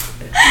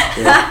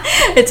 yeah,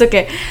 It's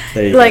okay.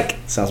 there you Like- go.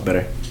 Sounds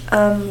better.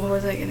 What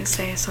was I gonna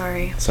say?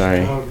 Sorry. Sorry.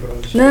 Oh,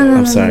 gosh. No,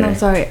 I'm sorry. no,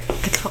 sorry.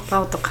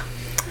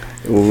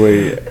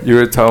 Wait, You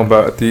were talking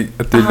about the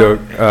look.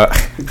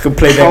 could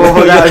play that. Oh,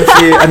 hold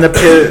on. And the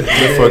pill.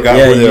 I forgot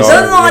Yeah, what they you are.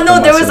 said-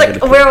 No, there was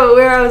like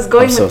where I was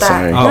going I'm so with that.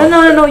 sorry. Oh.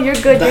 No, you're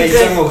good, you're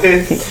good.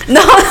 Okay.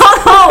 No,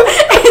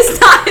 it's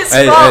not his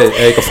Hey, fault.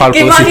 hey, ka fal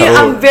Okay, ko si mommy,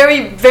 Tao. I'm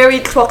very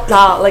clocked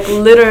out. Like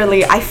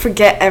literally, I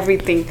forget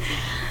everything.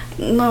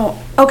 No.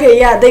 Okay,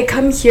 yeah, they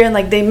come here and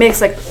like they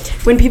mix. Like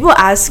when people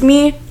ask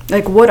me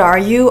like, "What are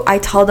you?" I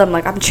tell them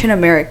like I'm Chin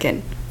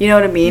American. You know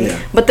what I mean? Yeah.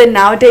 But then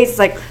nowadays it's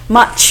like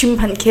ma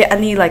chimpan ke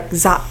ani like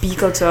zapi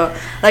ko to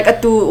like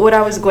atu what I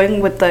was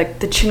going with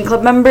the Chin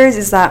Club members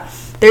is that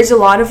there's a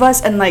lot of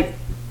us and like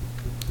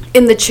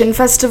in the Chin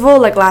Festival,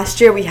 like last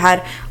year we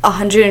had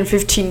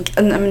 115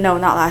 no,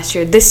 not last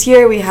year. This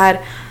year we had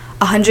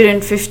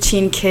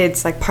 115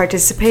 kids like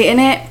participate in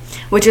it,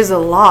 which is a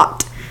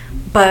lot.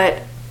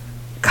 But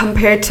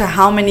compared to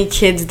how many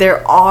kids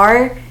there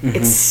are,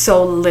 it's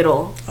so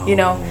little, you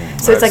know?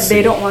 So it's I like they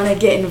see. don't want to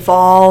get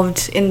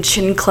involved in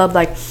Chin Club,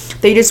 like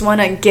they just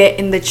want to get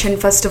in the Chin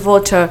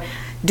Festival to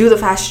do the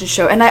fashion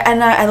show. And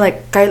I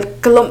like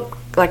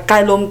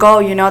Kai Lom Go,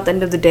 you know, at the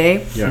end of the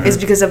day, Yeah. is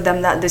because of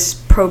them that this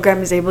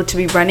program is able to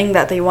be running,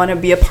 that they want to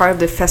be a part of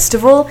the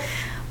festival.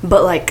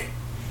 But like,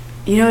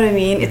 you know what I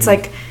mean? It's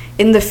like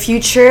in the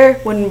future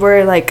when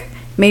we're like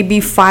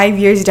maybe 5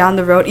 years down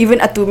the road, even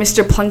Atu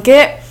Mr.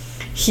 Plunkett,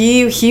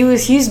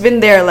 he's been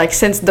there like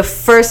since the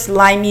first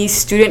Limey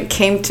student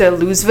came to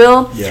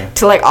Louisville Yeah.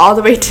 to like all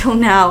the way till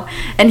now,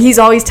 and he's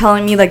always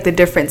telling me like the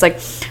difference. Like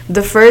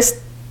the first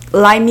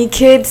Limey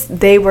kids,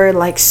 they were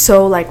like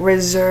so like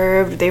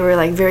reserved, they were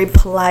like very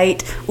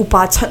polite,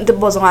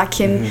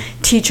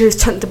 teachers,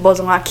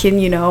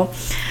 you know.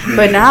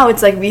 But now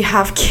it's like we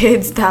have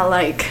kids that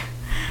like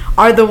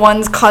are the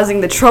ones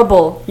causing the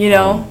trouble, you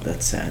know. Oh,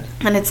 that's sad.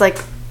 And it's like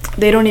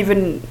they don't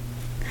even,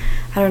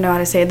 I don't know how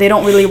to say it, they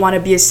don't really want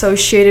to be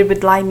associated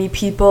with Limey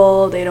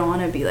people. They don't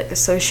want to be like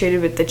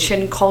associated with the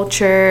Chin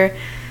culture,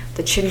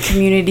 the Chin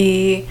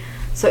community.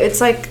 So it's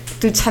like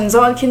to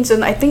Chanzon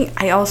Kinsun, I think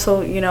I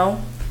also, you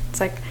know, it's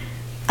like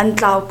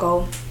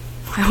Antlao.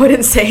 I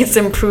wouldn't say it's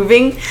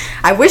improving.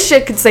 I wish I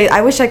could say that.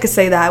 I wish I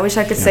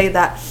could say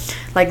that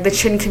like the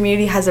Chin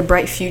community has a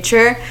bright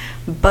future,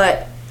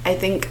 but I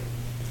think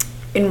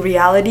in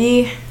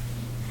reality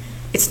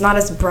it's not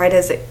as bright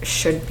as it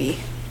should be.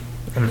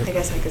 I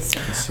guess I could say.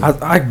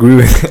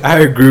 I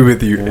agree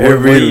with you.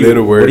 Every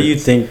little word. What do you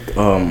think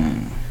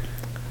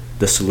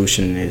the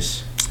solution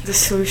is? The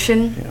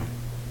solution? Yeah.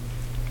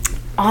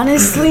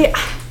 Honestly,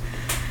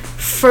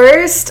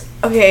 first,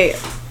 okay,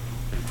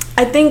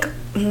 I think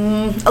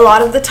a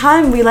lot of the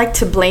time we like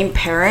to blame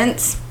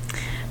parents,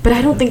 but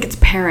I don't think it's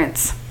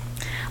parents.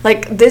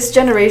 Like this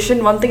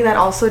generation, one thing that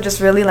also just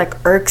really like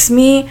irks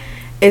me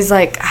is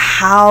like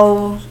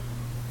how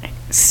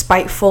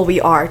spiteful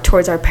we are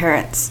towards our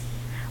parents.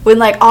 When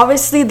like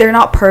obviously they're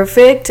not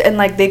perfect and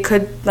like they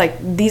could like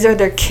these are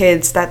their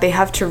kids that they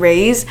have to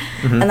raise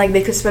and like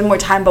they could spend more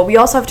time, but we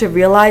also have to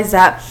realize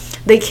that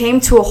they came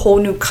to a whole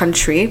new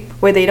country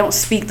where they don't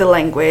speak the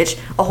language,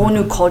 a whole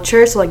new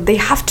culture, so like they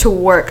have to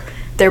work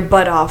their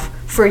butt off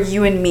for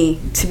you and me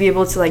to be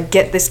able to like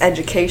get this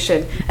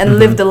education and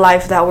live the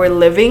life that we're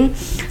living.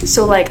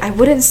 So like I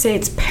wouldn't say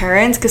it's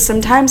parents, because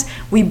sometimes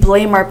we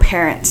blame our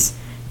parents,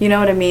 you know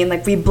what I mean?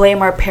 Like we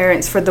blame our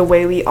parents for the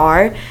way we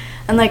are.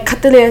 And like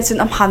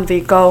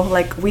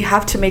like we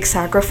have to make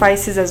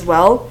sacrifices as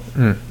well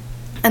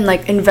and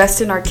like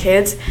invest in our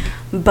kids.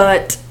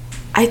 But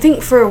I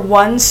think for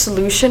one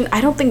solution,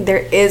 I don't think there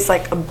is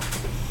like a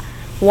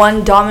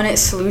one dominant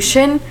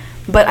solution,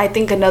 but I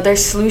think another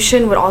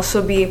solution would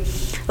also be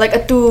like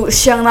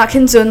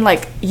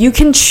like you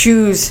can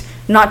choose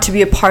not to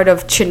be a part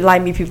of Chin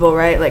Limey people,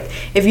 right? Like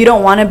if you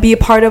don't want to be a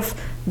part of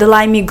the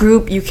Limey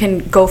group, you can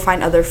go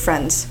find other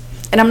friends.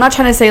 And I'm not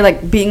trying to say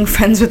like being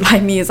friends with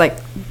Limey is like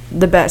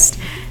the best.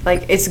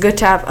 Like it's good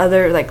to have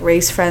other like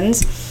race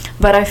friends,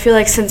 but I feel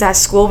like since at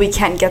school we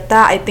can't get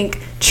that, I think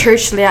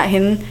church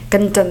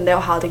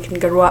how they can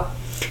grow up.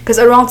 Because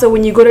around, so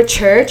when you go to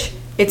church,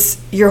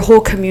 it's your whole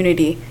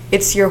community,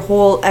 it's your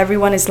whole,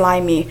 everyone is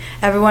Limey,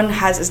 everyone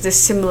has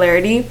this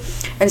similarity.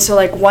 And so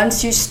like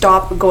once you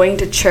stop going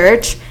to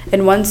church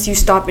and once you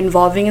stop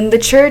involving in the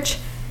church,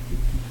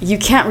 you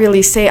can't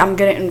really say I'm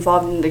gonna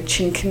involve in the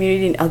Chin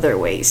community in other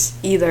ways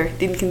either.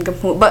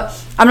 But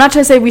I'm not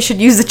trying to say we should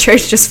use the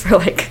church just for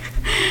like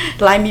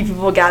Limey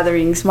people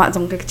gatherings. But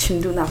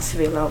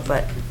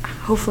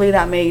hopefully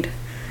that made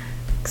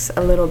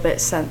a little bit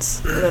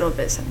sense.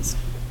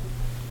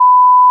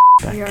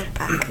 Back. We are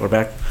back. We're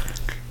back.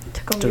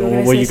 What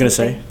What were you gonna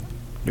say?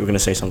 You were gonna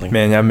say something.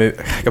 Man, jag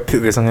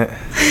kapitlet sån här.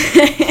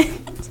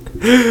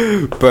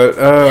 But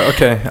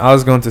okay, I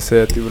was going to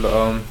say that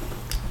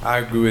I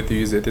agree with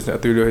you. That it's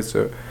not it's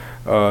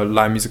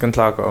Lime music and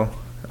Tlaco.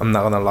 I'm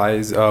not gonna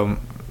lie.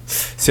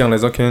 siang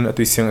lai zong ken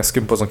atu siang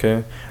skip po zong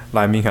ke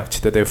lai mi ha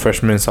chita de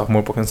freshman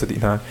sophomore po kan sa di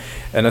na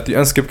and atu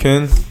unskip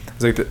ken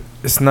like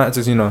it's not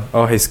just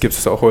oh he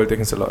skips so whole they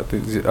can a lot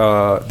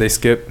they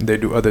skip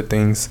they do other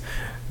things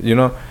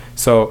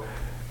so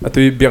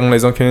atu biang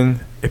lai zong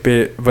ken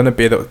epe vana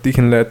pe do ti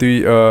ken la atu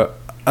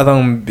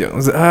adang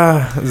biang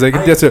like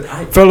that's a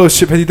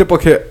fellowship hadi te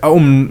poke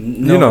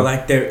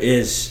like there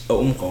is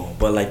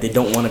but like they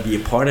don't want to be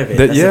a part of it.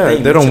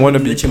 They don't want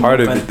to be part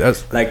of it.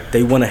 That's like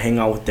they want to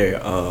hang out with their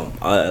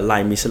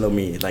like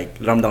me like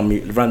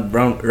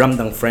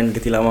ramdang friend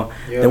katila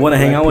they want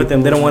to hang out with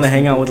them. They don't want to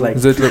hang out with like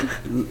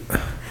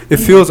it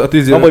feels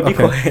atu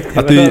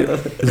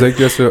like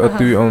just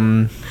atu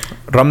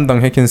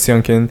ramdang hekin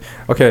siang ken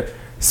okay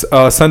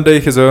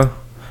Sunday is a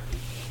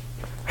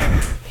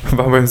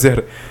Bawi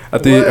zer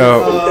ati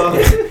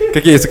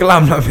kaki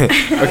sekalam na me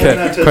okay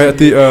kaya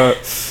ati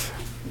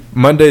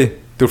Monday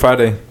to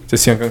Friday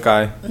just siang kan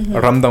kai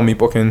ramdang mi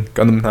poken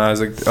kanum na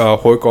like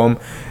hoikom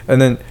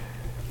and then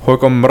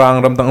hoikom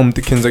rang ramdang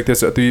tikin like this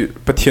ati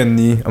pathian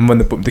ni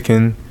amman pum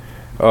tikin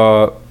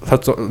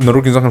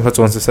narukin zong kan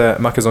hlatson sa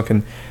makazong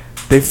kan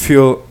they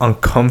feel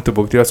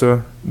uncomfortable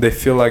they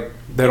feel like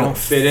they don't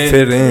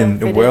fit in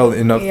well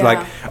enough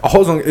like a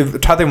whole song if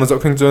chatting was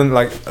okay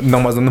like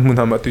namazon mun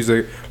hama tu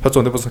je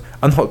hlatson de person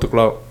an hot to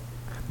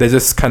they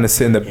just kind of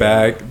sit in the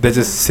back they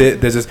just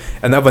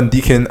and avan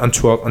dikin an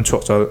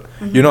chuak so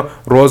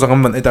rosa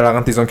kan man itara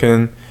kan tizong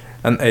ken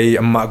an a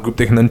amma group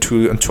they can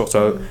to an chuak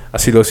so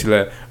asilo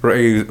sile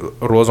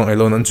rosa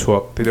alone an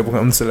chuak they bukan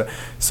amsile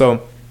so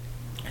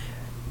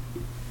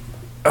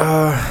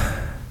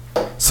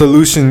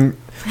solutions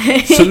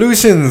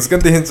kan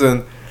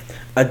tihinson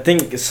I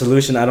think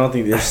solution. I don't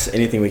think there's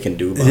anything we can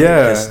do.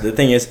 Because the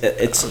thing is,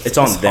 it's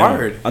on them.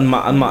 Hard.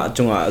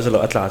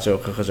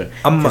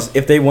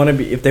 If they want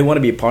to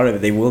be a part of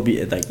it, they will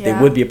be like they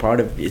would be a part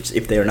of it.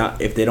 If they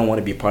don't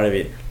want to be part of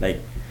it,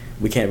 like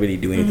we can't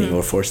really do anything or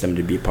force them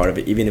to be part of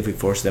it. Even if we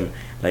force them,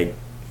 like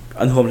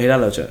like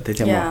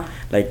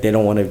they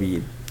don't want to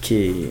be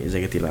key.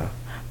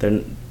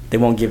 They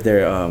won't give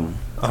their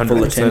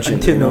full attention.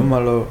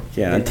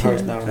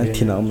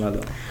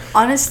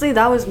 Honestly,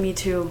 that was me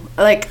too.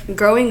 Like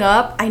growing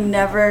up, I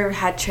never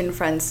had chin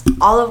friends.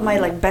 All of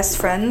my like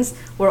best friends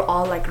were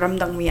all like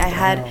ramdangmi. I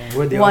had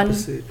we're the one.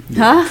 Opposite.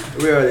 Huh?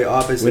 We are the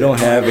opposite. We don't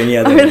have any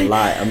other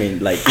lie. I mean,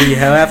 like we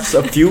have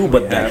a few,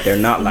 but like they're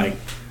not like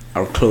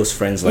our close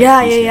friends. Like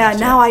Yeah.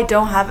 Now I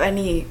don't have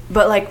any.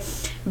 But like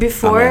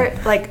before,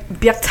 like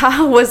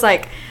Byakta was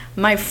like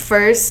my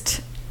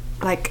first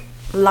like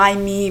lie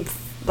me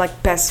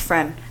like best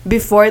friend.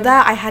 Before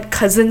that, I had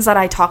cousins that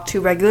I talked to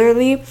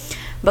regularly,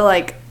 but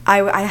like.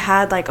 I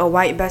had like a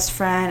white best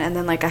friend and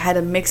then like I had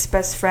a mixed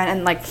best friend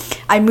and like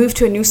I moved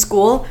to a new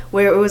school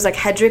where it was like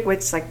Hedrick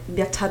which is like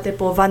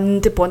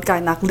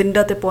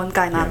Linda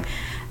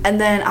and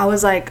then I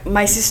was like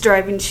my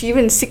sister she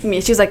even sick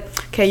me. She was like,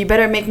 okay, you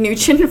better make new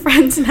chin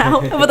friends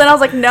now. But then I was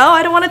like, no,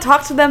 I don't want to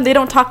talk to them. They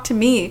don't talk to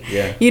me.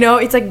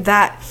 It's like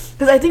that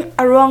because I think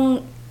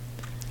ramdang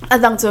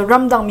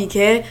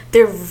mike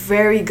they're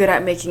very good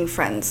at making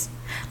friends.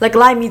 Like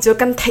we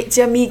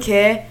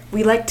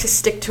like to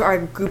stick to our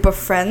group of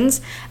friends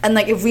and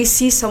like if we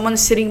see someone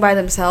sitting by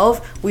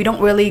themselves we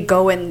don't really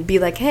go and be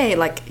like hey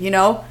like we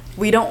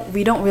don't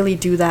really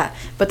do that.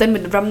 But then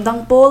with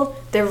Ramdang Pol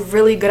they're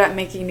really good at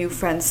making new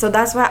friends, so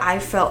that's why I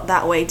felt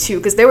that way too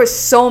because there were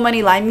so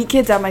many Laimi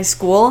kids at my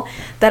school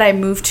that I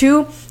moved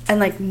to and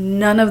like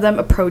none of them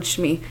approached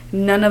me,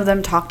 none of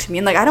them talked to me,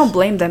 and like I don't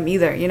blame them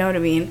either, you know what I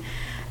mean?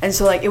 And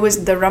so like it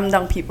was the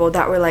Ramdang people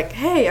that were like,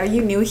 hey, are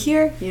you new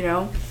here,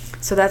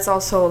 so that's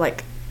also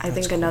like I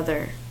think cool.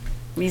 Another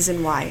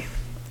reason why.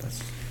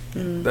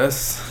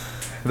 That's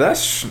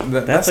a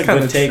kind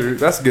good of take. true.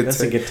 That's a good That's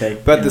take. a good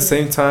take. But at the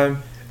same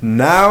time,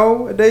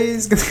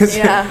 nowadays,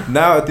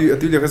 now I think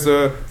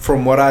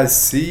from what I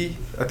see,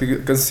 I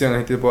think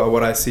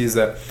what I see is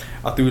that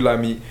I think like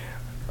me,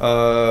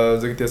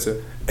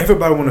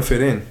 everybody want to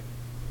fit in.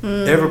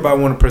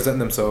 Everybody want to present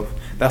themselves.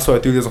 That's why I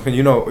do this.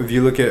 If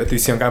you look at the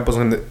young guys,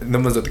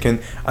 numbers that can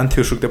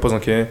until shook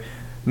the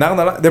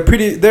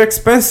they're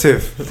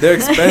expensive. They're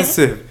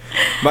expensive.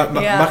 They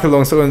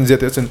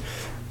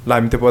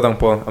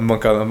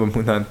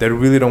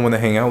really don't want to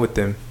hang out with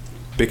them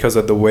because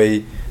of the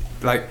way,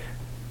 like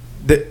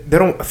they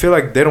don't feel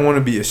like they don't want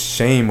to be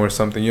ashamed or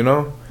something, They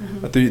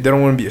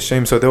don't want to be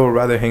ashamed, so they would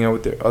rather hang out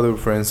with their other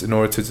friends in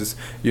order to just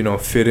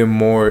fit in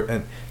more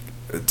and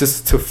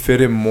just to fit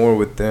in more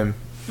with them.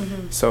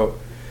 So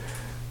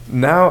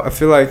now I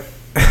feel like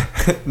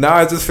now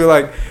I just feel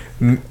like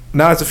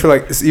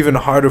it's even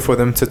harder for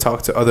them to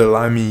talk to other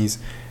Lamis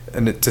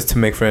and just to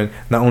make friends.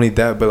 Not only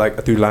that, but like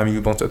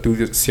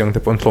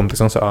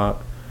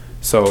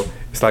so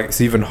it's like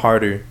it's even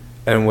harder.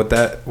 And with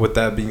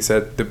that being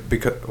said,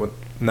 because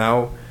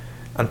now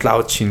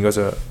Antlao Chin goes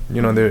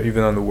they're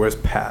even on the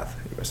worst path.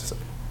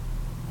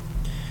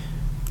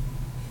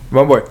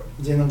 One boy.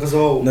 Jen ka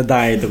so. Na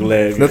dai tuk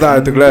le. No, I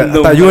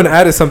thought you want to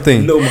add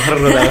something. No mahar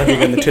na da di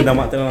kan chena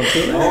mat na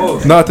tu. Oh.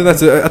 No, I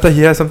thought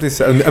he had something to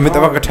say. I mean,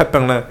 I chat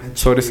bang na.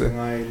 Sorry sir.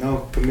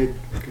 No, commit.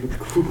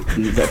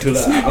 Da tu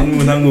la ang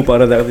munang mu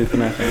para da tu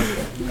na.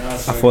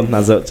 A phone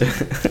na zo che.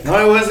 No,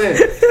 it wasn't.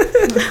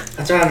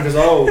 Achan ka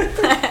so.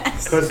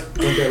 Cause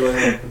don't get what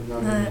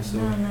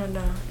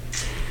No.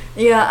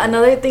 Yeah,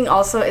 another thing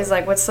also is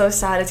like what's so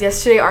sad is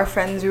yesterday our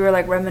friends we were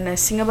like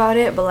reminiscing about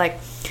it, but like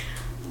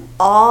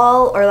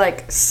all or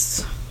like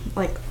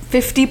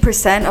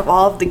 50% of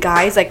all of the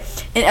guys like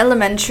in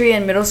elementary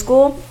and middle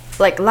school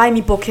like lai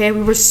mi poke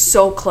we were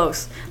so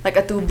close like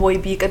atu boy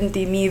bi kan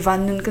ti mi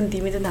van nun kan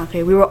ti mi tan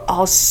we were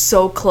all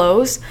so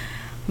close,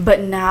 but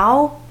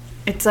now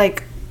it's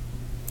like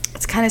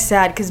it's kind of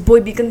sad because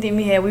boy bi kan ti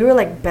mi we were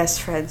like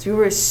best friends, we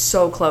were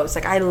so close,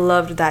 like I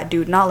loved that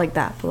dude, not like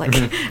that but like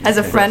as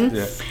a friend.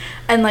 Yeah.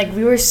 And like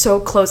we were so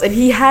close and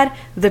he had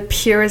the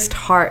purest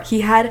heart,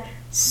 he had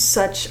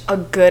such a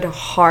good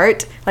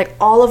heart, like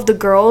all of the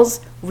girls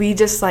we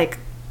just like,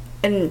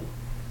 and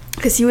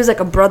because he was like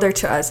a brother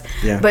to us.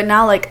 Yeah. But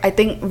now like I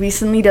think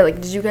recently that like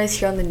did you guys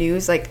hear on the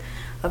news like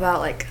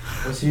about like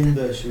Was he in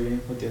the shooting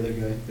with the other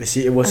guy?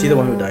 Was he the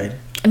one who died?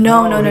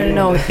 no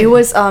it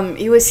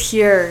was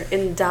here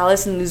in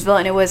Dallas and Louisville,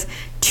 and it was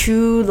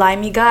 2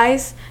 limey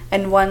guys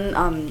and one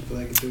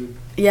Like dude.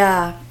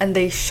 yeah, and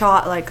they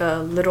shot like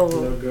a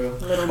little girl.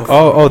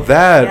 Oh,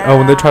 that. Yeah. Oh,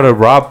 when they try to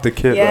rob the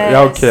kid. Yes.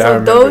 Yeah, okay, I So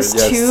remember. those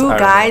Yes, 2 I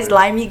guys, remember.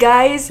 limey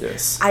guys,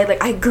 Yes.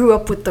 I grew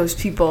up with those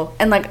people,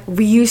 and like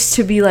we used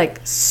to be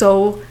like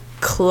so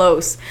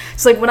close.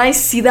 So like when I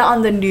see that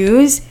on the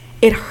news,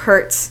 it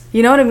hurts.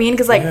 You know what I mean?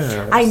 Because like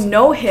Yes. I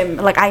know him,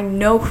 like I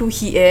know who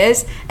he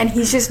is, and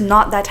he's just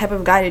not that type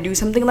of guy to do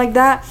something like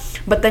that.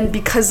 But then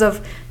because of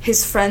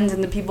his friends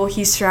and the people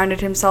he surrounded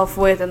himself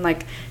with, and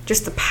like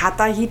just the path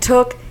that he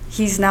took,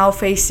 he's now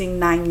facing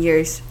 9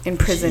 years in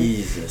prison.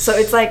 Jesus. So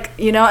it's like,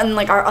 you know, and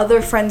like our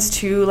other friends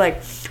too,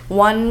 like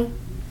one,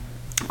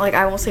 like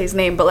I won't say his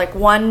name, but like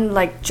one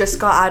like just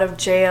got out of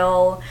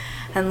jail,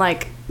 and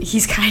like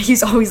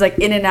he's always like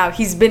in and out.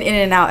 He's been in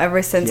and out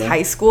ever since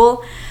high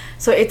school.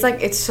 So it's like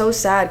it's so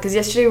sad because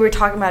yesterday we were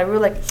talking about it. We were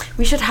like,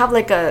 we should have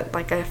like a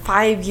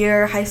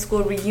 5-year high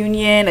school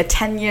reunion, a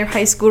 10-year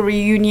high school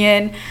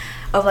reunion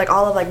of like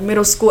all of like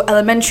middle school,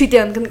 elementary,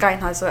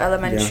 so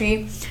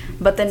elementary.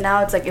 But then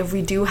now it's like if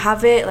we do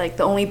have it, like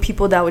the only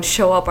people that would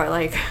show up are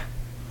like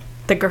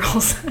the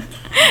girls.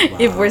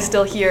 If we're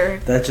still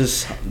here. That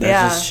just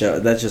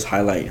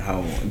highlight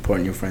how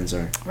important your friends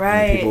are.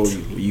 Right. And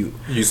people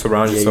You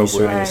surround yourself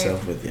with.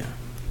 yourself with, yeah.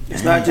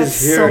 It's not just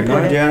That's here. so In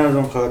good. Indiana,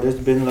 there's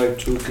been like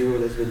 2 people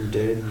that's been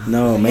dead.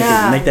 No, make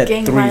that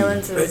gang 3.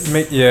 violence is It's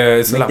Make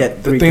like,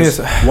 that the 3. thing is,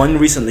 one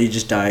recently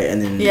just died,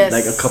 and then Yes.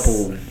 like a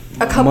couple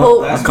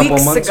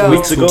weeks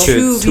ago, two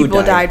kids. 2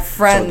 people died. So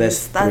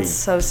Friends. that's 3.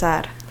 so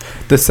sad.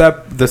 the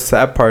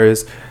sad part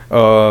is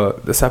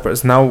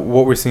now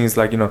what we're seeing is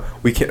like, you know,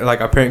 we can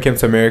like our parent came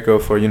to America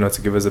for, you know,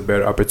 to give us a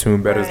better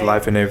opportunity, better Right.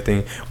 life and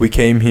everything. We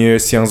came here,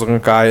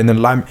 and then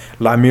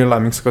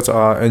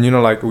and you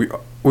know, like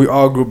we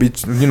all grew up,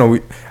 you know,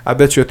 I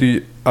bet you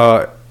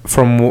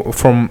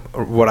from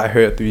what I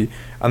heard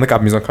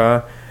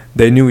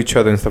they knew each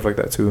other and stuff like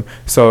that too.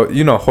 So,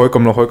 you know,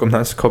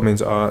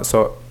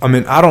 so I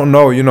mean, I don't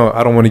know, you know,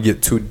 I don't want to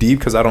get too deep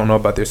because I don't know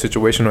about their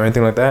situation or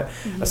anything like that.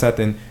 That's not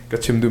then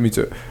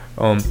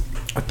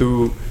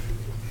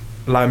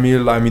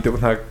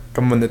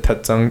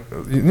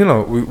you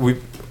know, we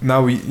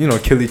now we, you know,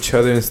 kill each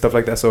other and stuff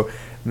like that. So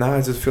now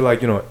I just feel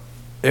like, you know,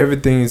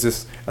 everything is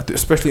just,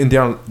 especially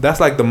Indiana, that's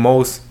like the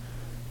most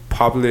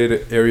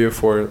populated area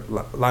for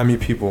Lami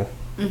people.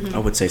 I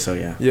would say so,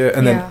 yeah. Yeah,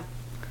 and then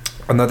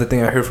another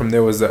thing I heard from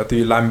there was that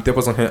the Lami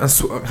people I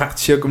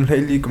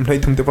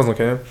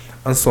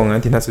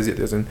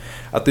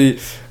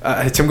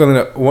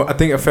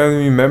think a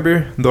family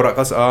member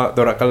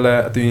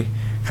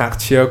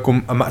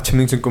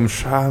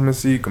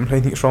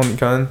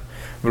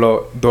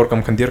Vlo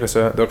dorkam kan dir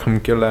kasa dorkam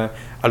kila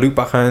alu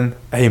pakan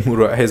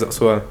muro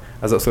so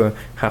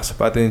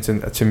patin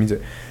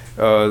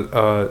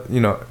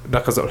you know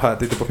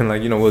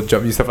like, you know, will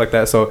jump you, stuff like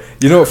that. So,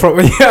 you know, so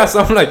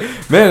I'm like,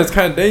 man, it's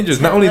kind of dangerous.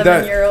 Not only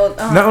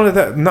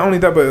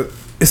that, but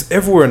it's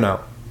everywhere now.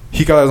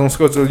 He got his own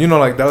school, you know,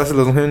 like Dallas.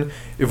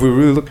 If we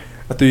really look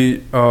at the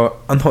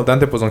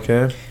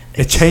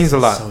it changed a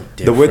lot. So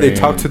the way they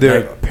talk to their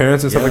like,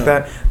 parents and stuff like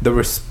that, the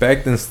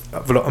respect and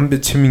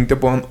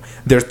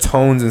their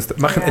tones and stuff.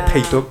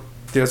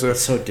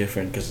 It's so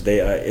different because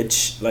they are.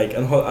 It's like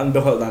it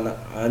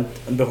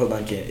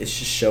just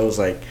shows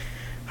like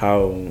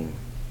how,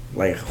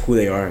 like, who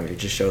they are. It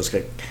just shows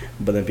like,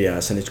 but then be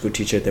a Sunday school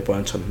teacher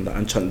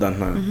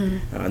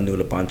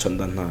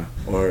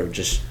or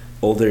just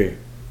older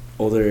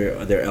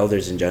their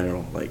elders in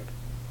general, like.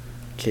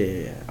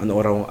 Okay, and then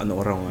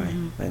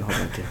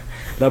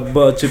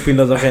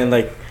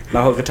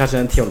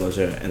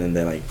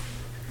they're like,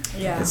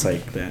 it's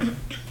like that.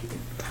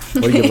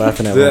 What are you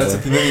laughing at?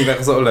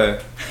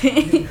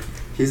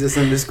 He's a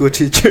Sunday school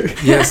teacher.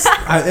 Yes,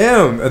 I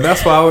am, and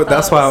that's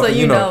why. So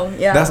you know,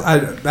 yeah.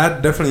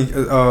 That definitely.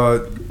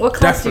 What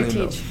class do you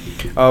definitely teach?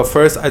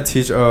 First, I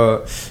teach.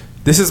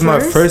 This is my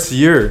first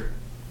year,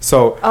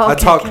 so I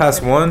taught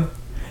class 1,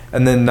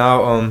 and then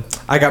now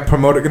I got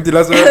promoted.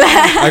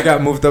 I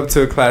got moved up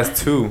to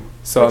class 2,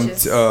 so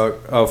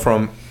I'm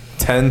from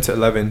 10 to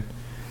 11.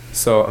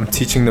 So I'm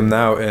teaching them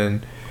now,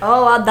 and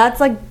oh wow, that's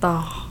like the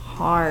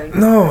hard.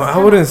 no, I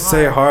wouldn't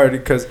say hard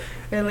because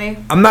really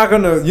I'm not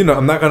gonna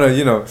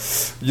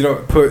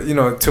put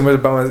too much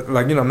about my,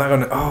 I'm not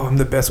gonna I'm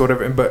the best or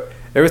whatever. But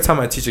every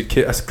time I teach a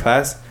kid as a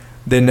class,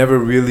 they never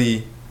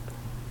really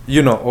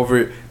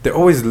they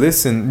always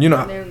listen.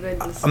 They're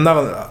good I'm not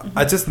gonna.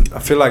 I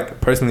feel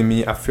like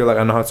personally I feel like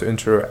I know how to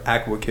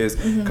interact with kids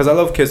because I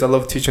love kids. I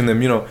love teaching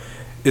them.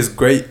 It's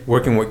great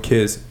working with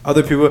kids.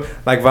 Other people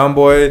like Van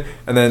Boy,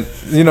 and then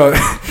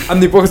I'm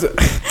the boss.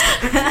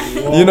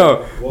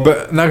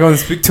 But not gonna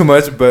speak too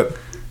much. But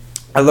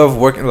I love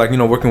working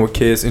working with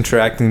kids,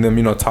 interacting them,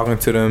 talking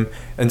to them,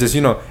 and just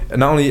and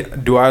not only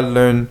do I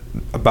learn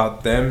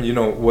about them,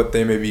 what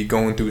they may be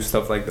going through,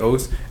 stuff like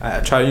those. I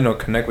try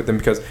connect with them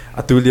because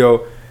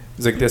Atulio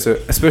is like this,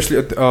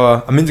 especially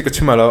I mean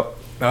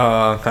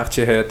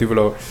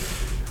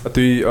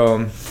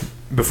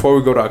before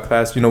we go to our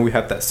class, we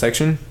have that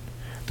section.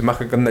 The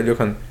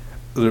restroom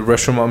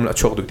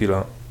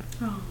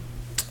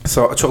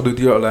so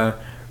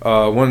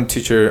one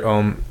teacher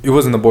it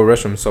wasn't the boy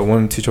restroom, so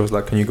one teacher was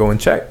like, can you go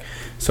and check?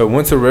 So I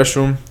went to the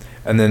restroom,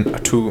 and then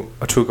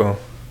Atuko,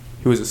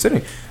 he was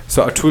sitting.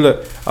 So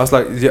Atula, I was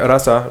like, he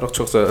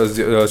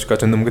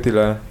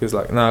was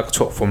like, nah,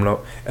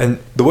 and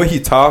the way he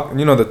talked,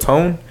 the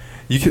tone,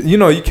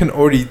 you can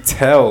already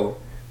tell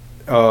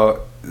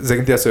the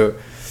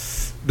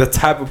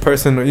type of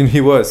person he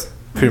was,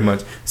 pretty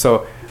much.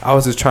 So I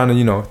was just trying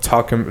to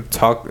talk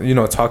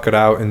it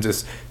out and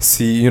just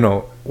see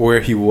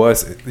where he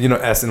was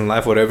as in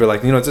life, whatever,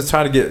 just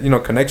trying to get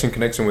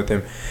connection with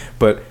him.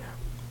 But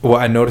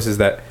what I noticed is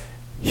that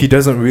he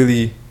doesn't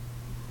really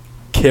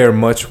care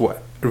much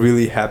what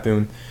really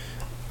happened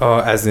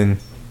as in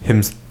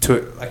him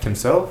to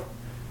himself,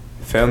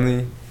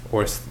 family,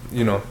 or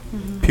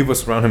people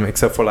surround him,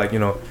 except for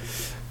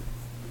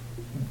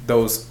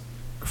those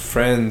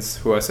friends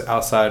who are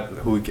outside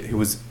who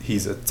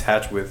he's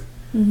attached with.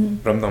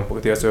 But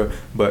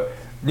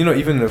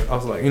even if I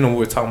was like,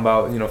 we're talking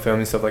about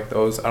family stuff like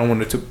those, I don't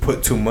want to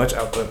put too much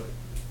out, but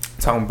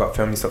talking about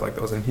family stuff like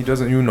those, and he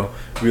doesn't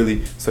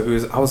really. So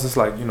I was just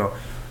like,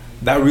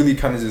 that really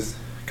kind of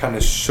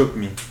shook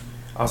me.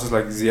 I was just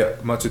like,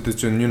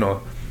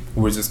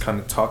 we're just kind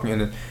of talking,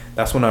 and then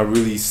that's when I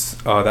really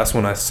that's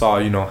when I saw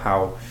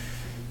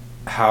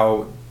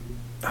how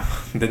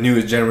the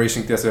new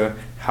generation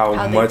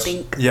how much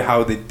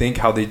how they think,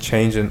 how they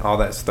change, and all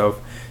that stuff.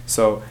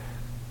 So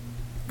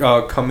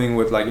coming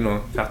with I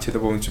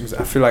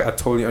feel like I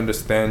totally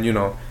understand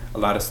a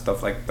lot of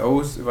stuff like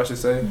those, if I should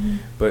say.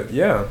 But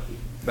yeah,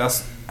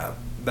 it's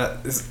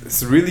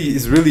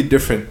really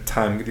different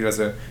time.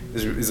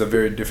 It's a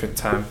very different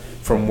time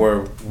from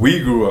where we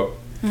grew up.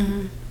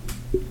 Do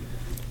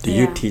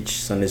you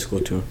teach Sunday school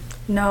too?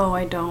 No,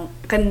 I don't.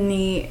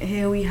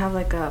 Here we have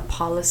a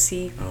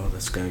policy. Oh,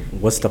 that's good.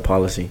 What's the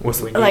policy?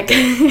 What's the policy?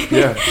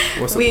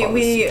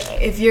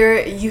 If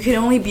you can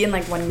only be in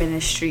one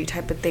ministry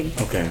type of thing.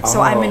 Okay.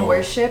 So I'm in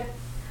worship.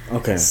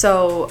 Okay.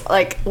 So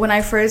when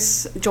I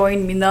first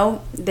joined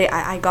Mino,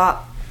 I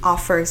got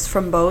offers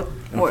from both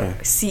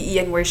CE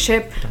and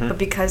worship, but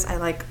because I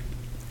like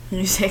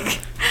music,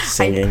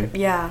 singing.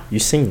 Yeah. You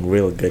sing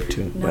real good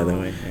too, by the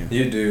way. Yeah.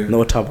 You do.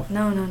 No trouble.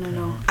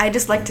 No. I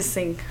just like to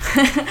sing.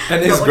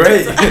 And it's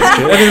great.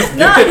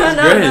 No.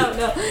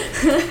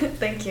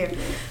 Thank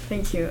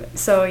you.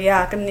 So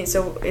yeah,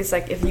 so it's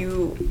if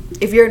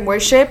you're in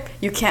worship,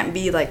 you can't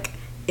be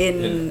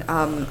in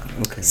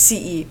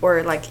CE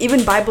or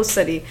even Bible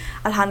study.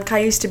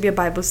 Alhanka used to be a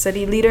Bible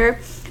study leader,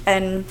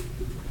 and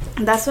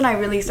that's when I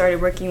really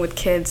started working with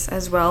kids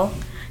as well.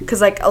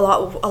 Because a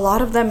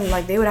lot of them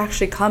they would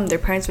actually come. Their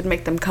parents would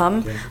make them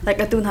come.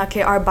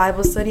 Yeah. Our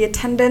Bible study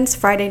attendance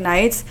Friday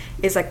nights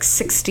is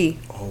 60.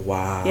 Oh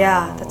wow.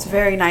 Yeah, that's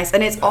very nice,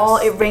 and it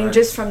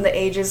ranges from the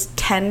ages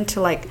 10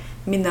 to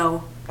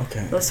Mino.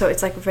 Okay. So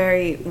it's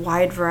very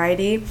wide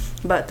variety.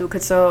 But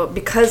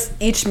because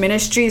each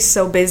ministry is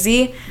so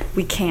busy,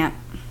 we can't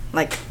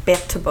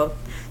back to both.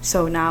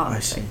 So now I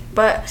see.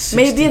 But 60,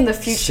 maybe in the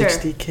future.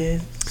 60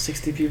 kids,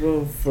 60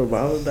 people for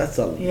Bible. That's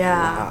a lot.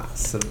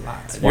 That's a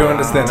lot. Wow. You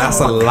understand? That's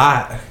a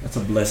lot. That's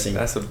a blessing.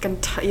 Yes,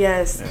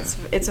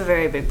 it's a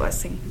very big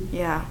blessing.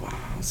 Yeah. Wow.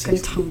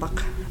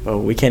 Oh,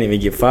 we can't even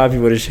get 5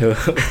 people to show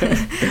up.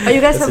 Oh,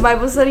 you guys have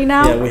Bible study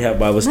now? Yeah, we have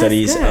Bible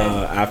studies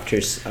after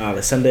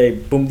Sunday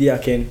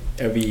Bumdiakin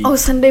every. Oh,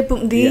 Sunday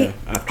Bumdi. Yeah,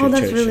 after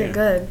that's church, really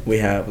good. We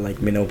have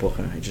Mino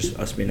Poka, just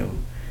us Mino.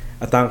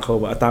 We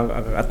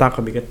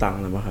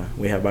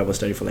have Bible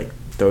study for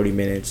 30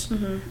 minutes.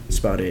 That's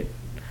about it.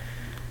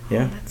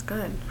 Yeah. Oh, that's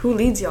good. Who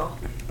leads y'all?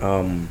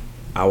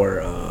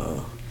 Our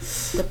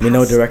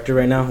Mino director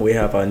right now. We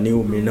have a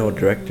new Mino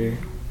director,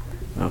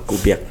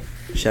 Kubiak.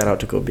 Shout out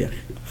to Kobiak.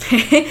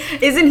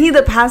 Isn't he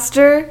the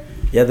pastor?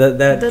 Yeah,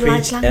 that The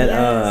preached Lightlang,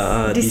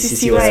 at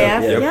DCCYF.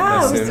 DCCYF. Yep, Yeah,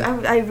 that's it was,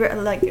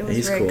 him. like it was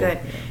He's very cool. good.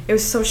 Yeah. It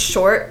was so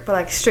short, but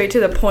like straight to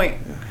the point.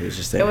 Yeah, he was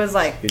just there. It was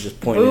like, he was just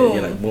pointing. You're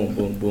boom. like boom,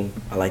 boom, boom.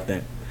 I like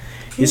that.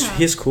 Yeah.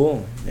 He's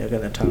cool. Yeah,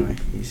 got that time.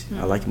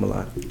 I like him a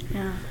lot.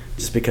 Yeah.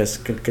 Just because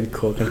kan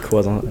cool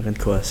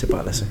c'est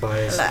pas là.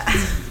 Bias.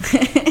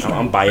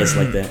 I'm biased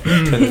like that.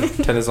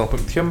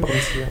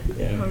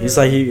 Yeah. He's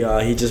like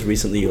he just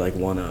recently like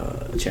won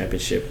a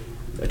championship,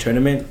 a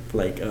tournament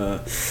like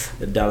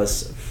the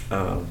Dallas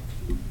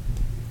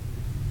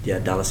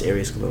Dallas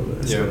area school.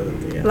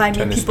 Yeah. Like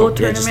Tennis people club.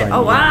 Yeah, just tournament. like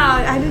Oh me.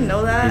 wow, I didn't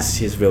know that.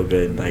 He's real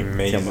good. Like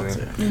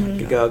Amazing.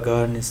 You got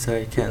God on his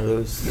side, you can't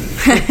lose.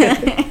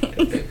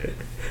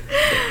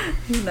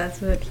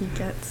 That's what he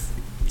gets.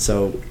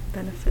 So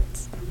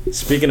Benefits.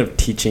 speaking of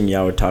teaching,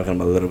 y'all were talking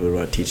about a little bit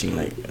about teaching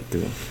like to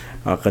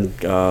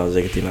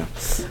zagatina.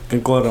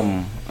 Kan ko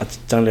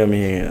chang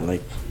me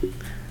like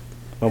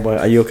oh boy,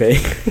 are you okay?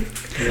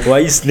 Why are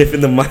you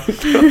sniffing the mic?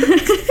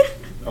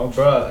 Oh,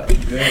 bro.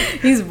 Good.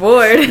 He's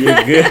bored.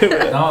 You're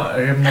good. No,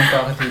 rim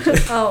ng teacher.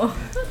 Oh.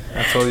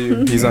 I told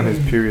you he's on his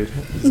period.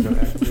 He's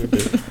gonna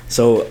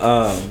So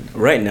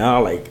right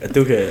now, like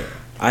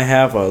I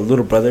have a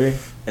little brother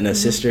and a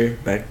sister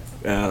back.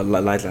 Oh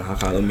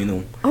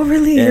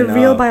really? And, You're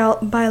real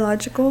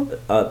biological?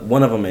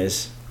 One of them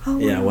is. Oh,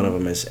 Yeah, wow. one of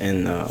them is.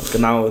 And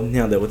now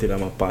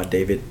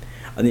David.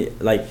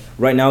 Like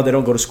right now they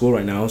don't go to school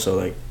right now, so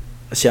like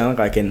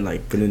I can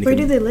like Where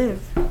do they live?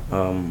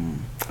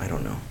 I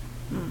don't know.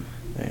 Mm.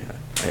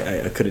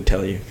 I couldn't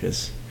tell you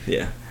because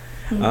yeah.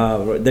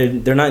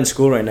 Mm. They're not in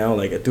school right now.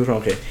 Like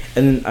okay,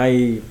 and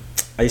I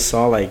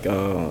saw like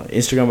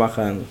Instagram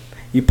bakan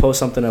you post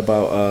something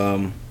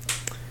about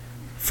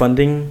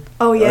funding.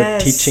 Oh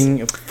yes.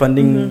 Teaching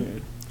funding.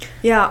 Mhm.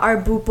 Yeah,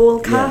 our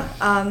bupol ka.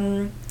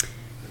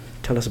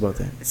 Tell us about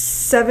that.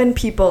 7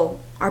 people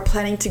are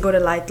planning to go to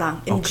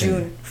Lightlang in Okay.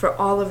 June for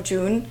all of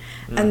June,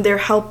 and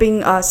they're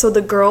helping. So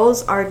the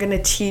girls are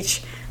gonna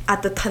teach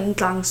at the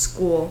Tantlang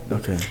school.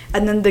 Okay.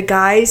 And then the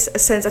guys,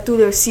 since I told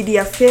they're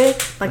CDF,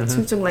 like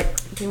like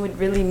they would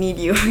really need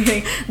you.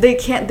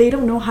 They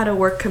don't know how to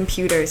work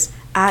computers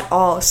at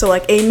all. So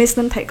like Amos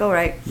and Taiko,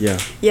 right? Yeah.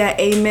 Yeah,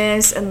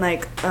 Amos and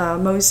like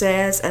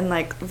Moses and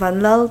like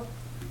Vanlal,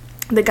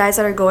 the guys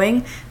that are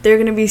going, they're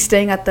gonna be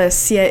staying at the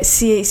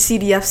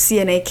CDF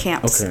CNA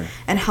camps Okay.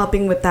 and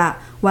helping with that.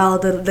 While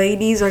the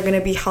ladies are gonna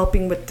be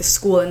helping with the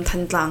school in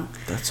Tantlang.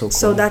 That's so cool.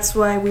 So that's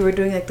why we were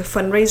doing like the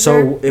fundraiser.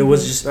 So it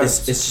was Mhm. just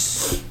That's- it's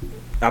just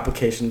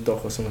application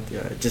talk or something.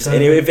 Yeah. Just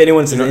if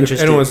anyone's interested.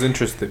 If anyone's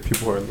interested,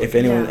 people are looking. If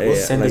anyone, Yeah.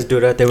 We'll send this like,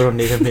 dude out there, we don't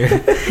need him here.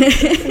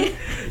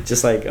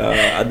 just like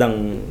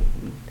adang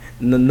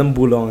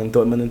nambulong into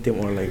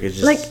manuntim or like it's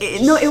just Like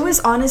no, it was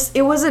honest.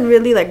 It wasn't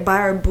really like by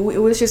our boo. It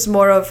was just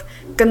more of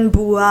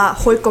kanbua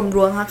hoy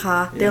komruang ha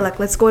ka. They're Yeah. like,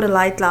 let's go to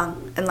Lightlang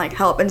and like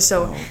help. And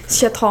so Oh, okay.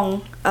 siya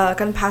tong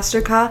kan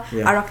pastor ka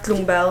Yeah. arak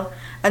tlungbel.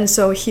 And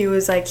so he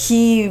was like,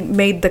 he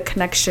made the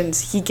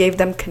connections. He gave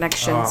them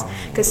connections Oh,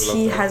 because love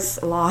he that. has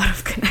a lot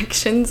of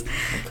connections.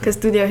 Because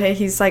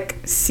he's like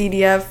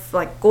CDF,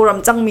 like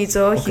Goram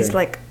Zangmizo. He's Okay.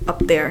 like up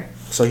there.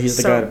 So he's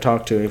the So- guy to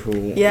talk to if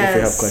we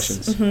have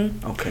questions.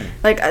 Okay.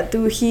 Like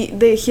he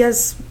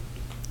has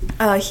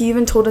he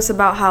even told us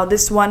about how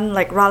this one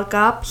like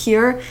Ralkap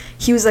here,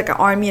 he was like an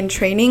army in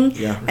training,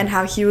 Yeah. and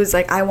how he was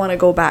like, I want to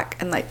go back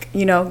and like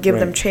give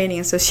them Right. training.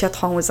 And so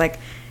Shatong was like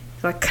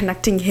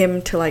connecting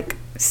him to like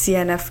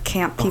CNF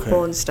camp people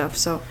Okay. and stuff.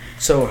 So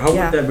So how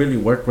Yeah. would that really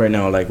work right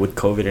now, like with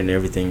COVID and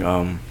everything?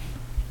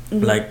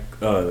 Like,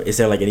 is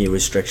there like any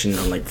restriction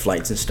on like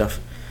flights and stuff?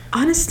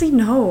 honestly,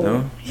 no. No?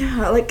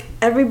 Yeah, like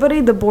everybody,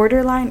 the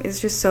borderline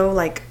is just so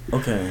like,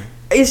 Okay.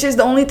 it's just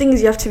the only thing is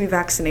you have to be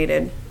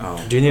vaccinated.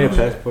 Oh. Do you need a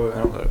passport?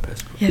 I don't got a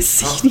passport.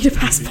 Yes, you need a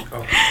passport.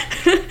 Oh.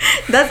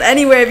 That's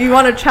anywhere if you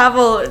want to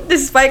travel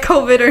despite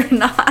COVID or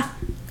not.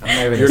 I'm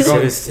not even You're a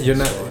going. citizen. You're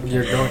not.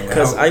 You're going.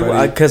 Because out,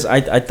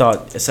 buddy. I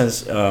thought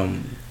since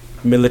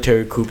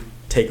military coup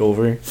take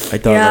over, I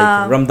thought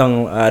Yeah. like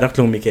Ramdang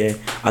Raklung Mike,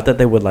 I thought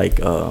they would like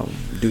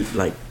do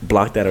like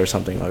block that or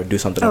something or do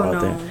something Oh about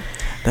no. that.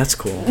 That's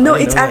cool. No, I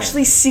didn't it's know that.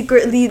 actually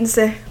secretly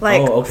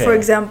like Oh, okay. for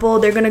example,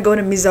 they're gonna go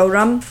to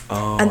Mizoram,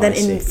 Oh, and then I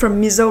see.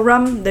 from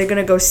Mizoram they're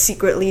gonna go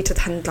secretly to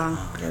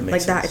Tantlang, Oh, that makes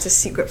like that. sense. It's a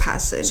secret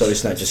passage. So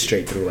it's not just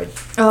straight through like.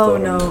 oh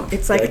going- no,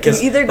 it's like Yeah, 'cause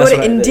you either go that's to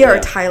what I- India or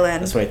yeah, Thailand.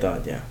 That's what I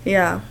thought. Yeah,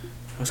 Yeah.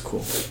 that's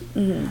cool.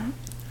 Mm-hmm.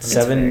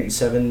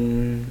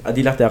 Seven.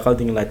 Adilak de akal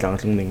ding like lang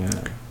ding.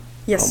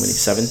 Yes. How many?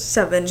 7?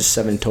 Seven. Just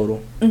 7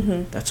 total.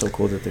 Mm-hmm. That's so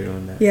cool that they're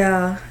doing that.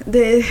 Yeah,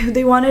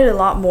 they wanted a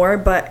lot more,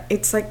 but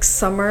it's like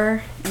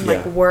summer and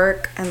like Yeah.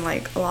 work and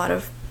like a lot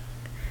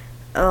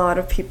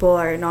of people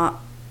are not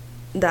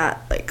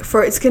that like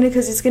for it's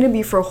gonna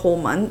be for a whole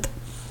month,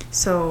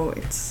 so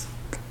it's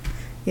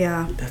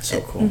yeah. That's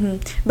so cool. hmm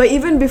But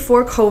even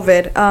before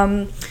COVID,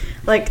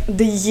 like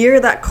the year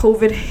that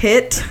COVID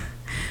hit,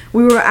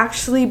 we were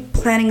actually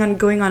planning on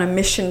going on a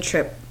mission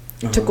trip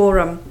to Uh-huh.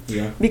 Goram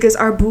Yeah. because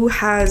our boo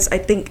has I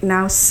think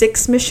now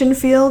 6 mission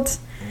fields.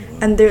 Oh, wow.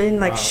 And they're in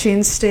like Wow.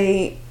 Shin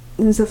State,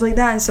 and stuff like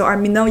that. And so our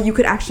Minnow, you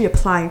could actually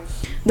apply.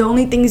 The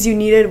only things you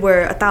needed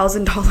were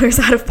 $1,000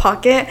 out of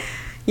pocket,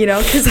 you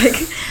know, because like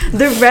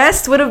the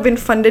rest would have been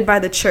funded by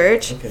the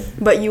church, Okay.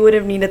 but you would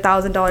have needed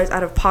 $1,000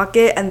 out of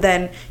pocket, and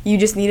then you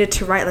just needed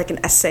to write like an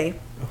essay,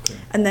 Okay.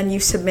 and then you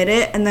submit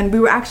it, and then we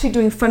were actually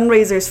doing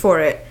fundraisers for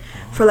it,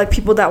 for like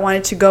people that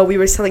wanted to go. We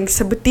were selling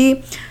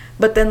sabuti,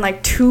 but then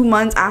like 2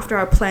 months after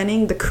our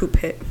planning, the coup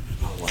hit.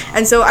 Oh, wow.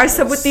 And so our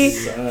That sabuti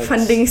sucks.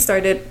 funding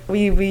started.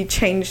 We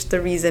changed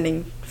the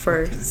reasoning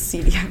for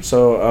CDM.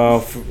 So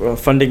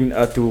funding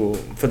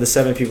for the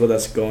 7 people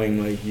that's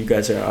going, like you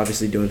guys are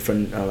obviously doing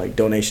like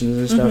donations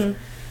and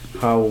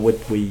stuff. How would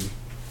we,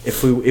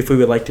 if we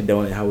would like to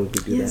donate, how would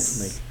we do Yes.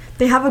 that? Like,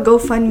 They have a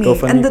GoFundMe.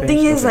 GoFundMe And the page?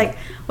 thing is, Okay. like,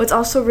 what's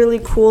also really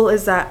cool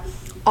is that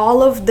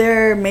all of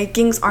their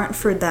makings aren't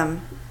for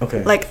them.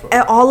 okay. Like,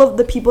 all of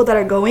the people that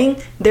are going,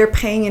 they're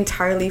paying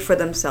entirely for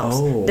themselves,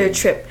 Oh. their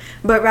trip.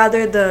 But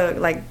rather,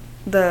 the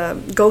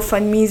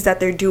GoFundMes that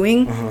they're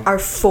doing are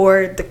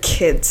for the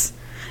kids.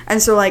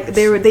 And so, like,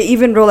 they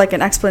even wrote, like,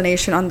 an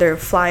explanation on their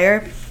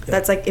flyer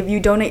that's, like, if you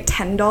donate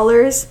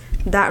 $10,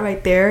 that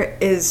right there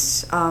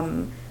is,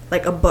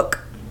 like, a book.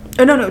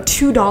 Oh, no,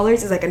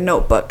 $2 is like a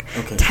notebook.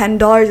 Okay.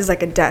 $10 is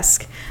like a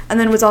desk. And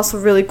then what's also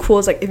really cool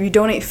is like if you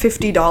donate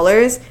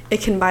 $50,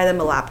 it can buy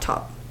them a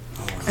laptop.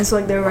 And so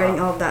like they're writing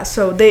all of that.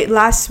 So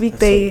last week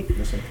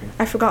That's so cool.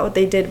 I forgot what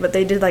they did, but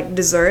they did like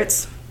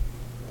desserts.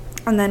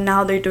 And then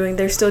now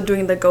they're still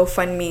doing the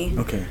GoFundMe.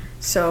 Okay.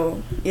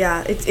 So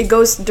yeah, it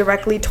goes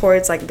directly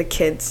towards like the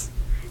kids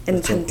in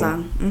That's so cool.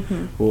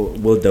 Pantang.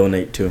 We'll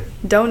donate too.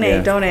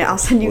 Donate. I'll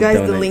send you We'll guys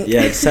the donate. link.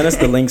 Yeah, send us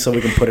the link so we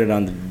can put it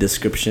on the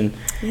description.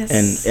 Yes.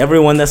 And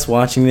everyone that's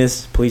watching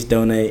this, please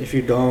donate. If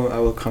you don't, I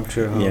will come to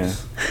your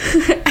house.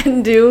 Yeah.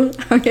 And do.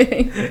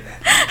 Okay.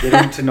 They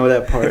don't need to know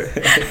that part.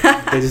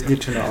 They just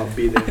need to know I'll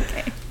be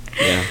there.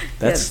 Yeah.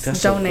 That's so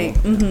donate.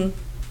 cool.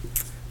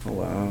 Oh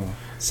wow.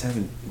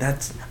 7.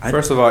 That's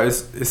First of all,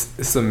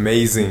 it's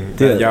amazing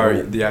Dude,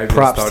 that y'all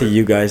props to started.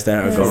 you guys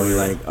that are Yes. going.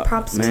 Like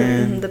Props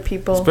man. to the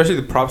people. Especially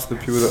the props to the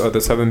people,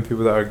 the 7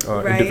 people that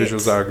are Right.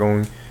 individuals that are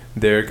going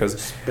there,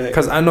 Respect.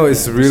 because I know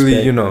it's Yeah, really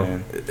respect, you know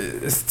man.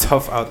 it's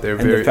tough out there.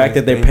 And the fact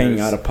that they're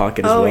paying out of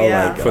pocket as Oh, well,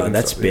 yeah. like For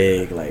that's themselves,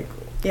 big. Like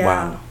Yeah.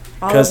 wow.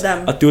 All of Because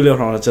them. like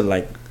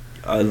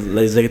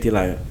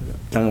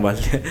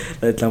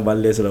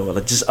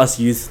just us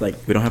youth, like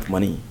we don't have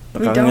money.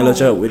 We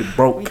don't. We're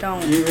broke. We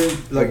don't. Even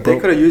like they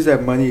broke. could have used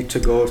that money to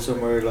go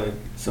somewhere like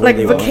Like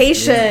they want.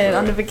 vacation, Yeah.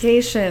 on the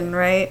vacation,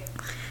 right?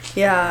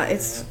 Yeah,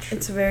 it's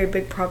a very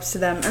big props to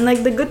them. And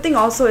like the good thing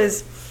also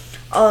is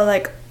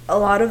like a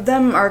lot of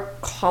them are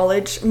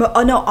college, no,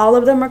 all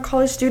of them are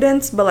college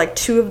students, but like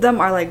 2 of them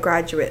are like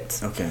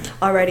graduates Okay.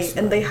 already,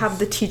 and they have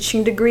the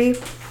teaching degree,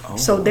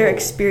 so they're Oh.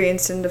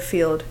 experienced in the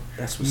field.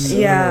 That's what's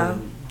Yeah.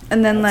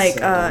 And then That's like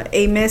so good.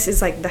 Amos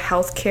is like the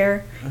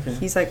healthcare. Okay.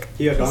 He's like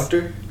You a he's-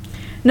 doctor?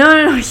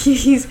 No.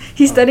 He's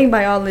studying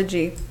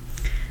biology.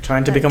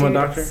 Trying to That become a dude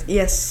doctor.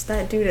 Yes,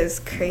 that dude is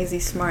crazy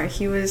smart.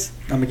 He was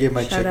I'm gonna get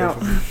my shout checkup.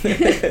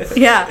 out.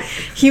 Yeah,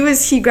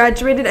 he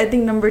graduated I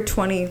think number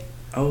 20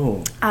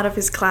 Oh. out of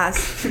his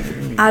class,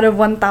 out of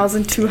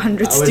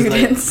 1,200 I was, like,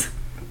 students.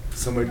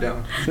 Somewhere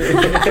down.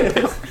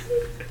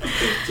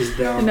 Just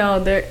down. No,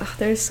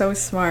 they're so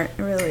smart,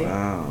 really.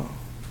 Wow.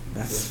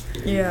 That's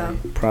Yeah.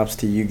 props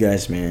to you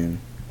guys, man.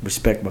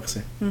 Respect,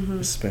 Bakse. Mhm.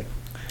 Respect.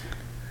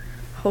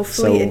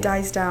 Hopefully So- it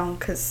dies down,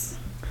 cause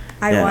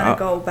I Yeah, want I'll- to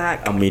go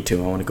back. Me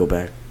too. I want to go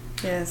back.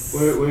 Yes.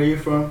 Where are you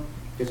from?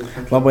 Is it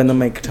Pantang? What when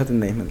make the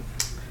name?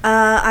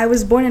 I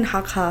was born in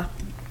Hakka.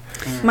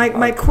 My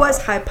Hakka. kuwa is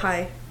Hai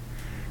Pai.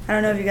 I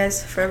don't know if you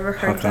guys have ever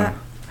heard Hakka. that.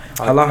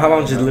 How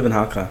long did you live in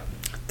Hakka?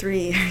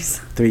 3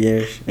 years. 3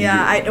 years. And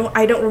Yeah, you-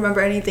 I don't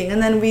remember anything.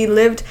 And then we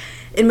lived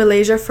in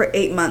Malaysia for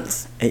 8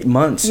 months. 8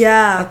 months.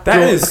 Yeah.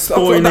 That is that's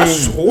short.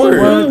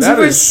 That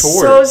we were is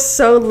short.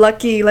 so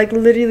lucky. Like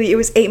literally, it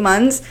was 8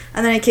 months,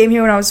 and then I came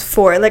here when I was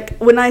 4. Like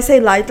when I say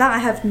Laitla, I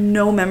have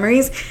no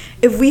memories.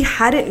 If we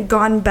hadn't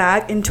gone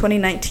back in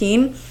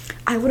 2019,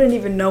 I wouldn't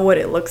even know what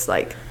it looks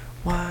like.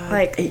 What?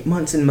 Like- 8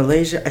 months in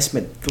Malaysia. I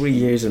spent 3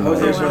 years in I was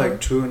there Malaysia. for wow.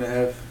 like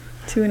 2.5.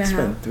 2.5. I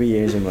spent 3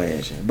 years in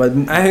Malaysia. But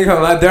I ain't gonna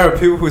lie, there are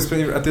people who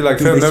spend, I think like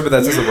Dude, family they member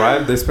that just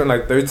arrived, they spent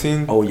like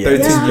 13 Oh, yeah.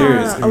 13 Yeah,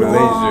 years in a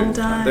long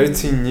Malaysia. time.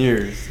 13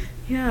 years.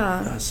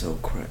 Yeah, that's so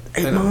crap.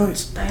 8 And-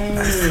 months.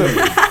 That's the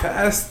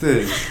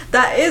fastest.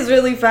 that is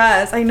really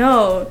fast. I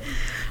know.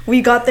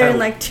 We got there in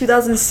like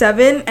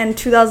 2007 and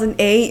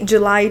 2008,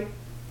 July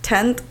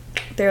 10th.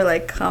 They're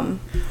like, come.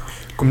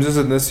 Como just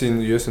nesse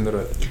US in the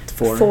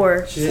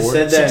 4. She just Four?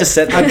 said She that. just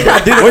said I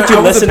that. didn't. Weren't you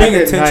I wasn't paying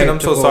listening? attention. I'm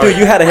so sorry. Dude,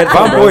 you had a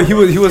headphone. Van boy,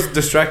 he was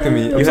distracting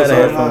me. I'm You so had a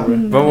sorry.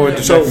 headphone. Van boy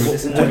was So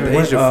distracting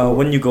me.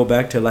 when you go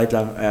back to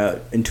Laitlang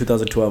in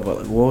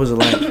 2012, what was it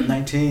like?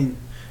 19.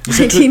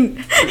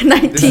 19.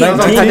 19. That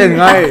was on 19?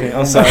 Right. Okay,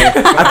 I'm sorry. I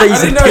thought you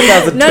said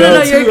I didn't know. 2012.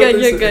 No, you're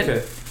good, you're good.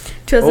 Okay.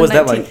 2019. What was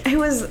that like? It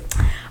was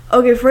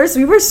okay. First,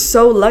 we were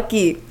so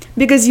lucky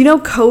because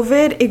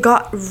COVID, it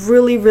got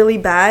really, really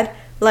bad.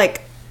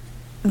 Like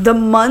the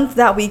month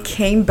that we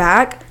came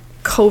back,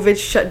 COVID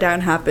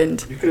shutdown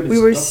happened. You could've been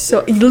We were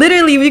stuck so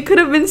literally we could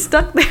have been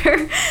stuck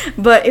there,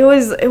 but it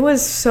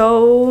was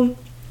so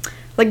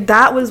like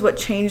that was what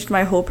changed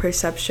my whole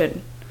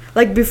perception.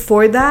 Like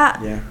before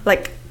that, Yeah.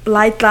 like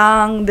light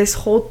lang, this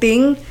whole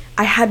thing,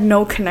 I had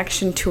no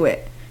connection to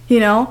it, you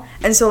know?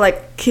 And so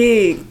like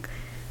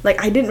like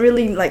I didn't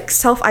really like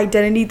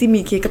self-identity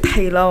timi ki ka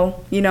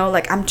thaylo, you know?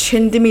 Like I'm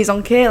chin timi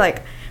zongke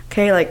like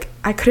okay, like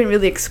I couldn't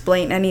really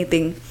explain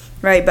anything,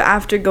 right? But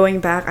after going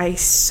back, I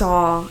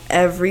saw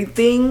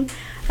everything.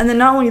 And then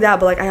not only that,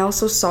 but like I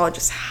also saw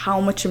just how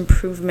much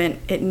improvement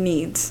it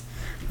needs.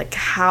 Like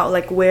how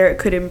like where it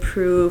could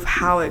improve,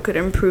 how it could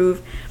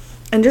improve,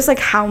 and just like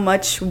how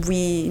much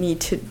we need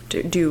to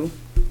do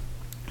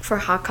for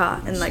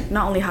Hakka, and like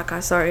not only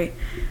Hakka, sorry,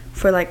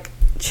 for like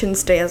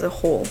Chinstay as a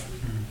whole.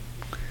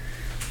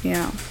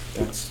 Yeah.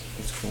 That's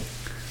cool.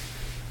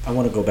 I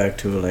want to go back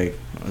to like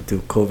to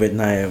COVID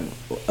now.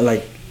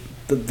 Like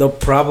the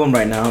problem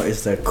right now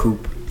is the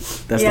coop.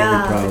 That's the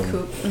only problem. The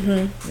coop.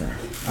 Mm-hmm.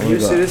 Yeah. Are you a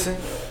citizen?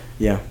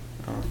 Yeah.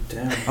 Oh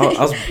damn.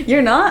 I was,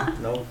 You're not?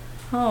 No.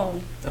 Oh.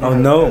 oh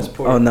no!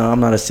 Oh no!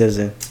 I'm not a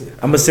citizen.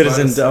 I'm a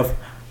citizen of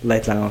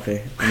Lightline.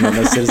 Okay, I'm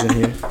not a citizen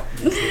here.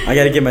 I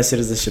gotta get my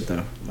citizenship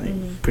though, like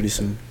pretty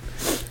soon.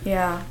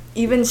 Yeah.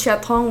 Even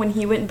Xiatong, when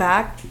he went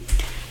back,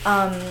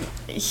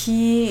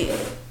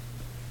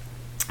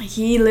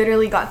 he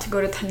literally got to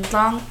go to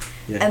Tantlang.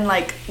 Yeah. And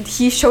like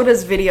he showed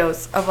us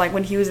videos of like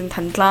when he was in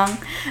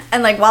Tantlang,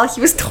 and like while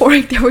he was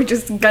touring, there were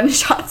just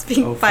gunshots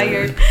being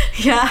fired.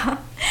 Yeah,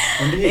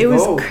 When did it he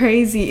was go?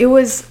 crazy. It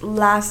was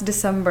last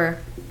December.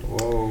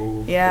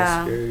 Whoa.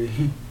 Yeah. That's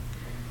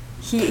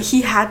scary.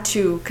 He had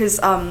to, cause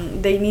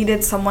they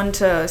needed someone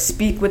to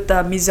speak with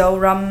the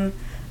Mizoram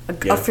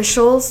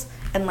officials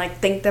and like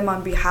thank them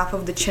on behalf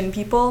of the Chin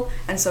people,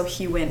 and so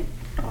he went.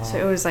 So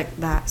it was like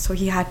that. So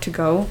he had to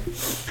go,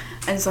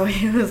 and so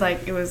he was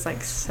like, it was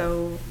like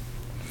so.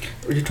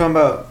 You're talking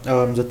about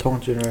the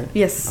Tongjin, right?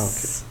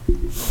 Yes.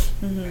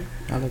 Mm-hmm.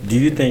 I like Do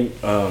you that. think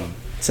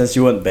since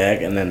you went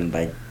back and then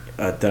like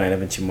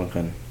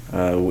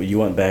you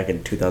went back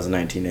in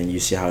 2019 and you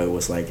see how it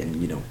was like, and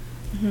you know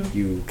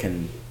you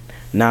can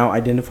now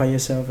identify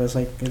yourself as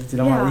like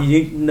Yeah.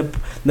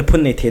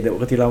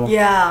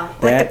 Yeah,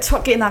 like That- a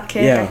choke na ke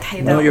yeah. kai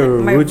Know thai, your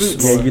like my roots.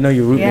 Yeah, you know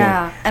your root.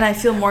 Yeah, and I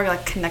feel more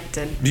like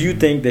connected. Do you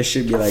think there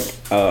should be like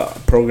a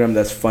program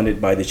that's funded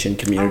by the Chin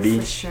community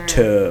for sure.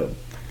 to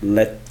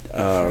let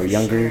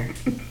younger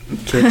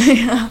kids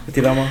Yeah.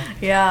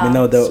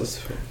 know the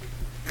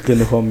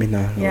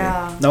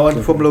Yeah. No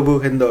one from Lobu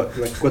can do it.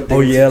 Like what? Oh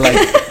yeah, like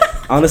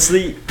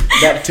honestly,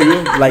 that too.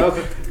 Like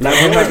Okay. like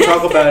When I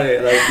talk about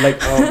it,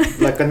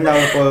 like kan now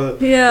ko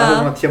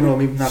Yeah. ako tiam lo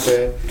mi na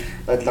pe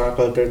at lang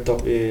ko ter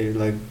top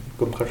like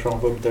kum ka strong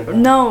from ter.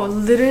 No,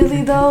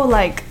 literally though,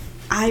 like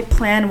I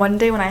plan one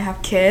day when I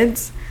have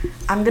kids,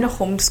 I'm gonna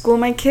homeschool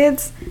my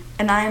kids,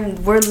 and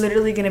we're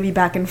literally gonna be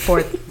back and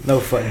forth. No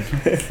fun.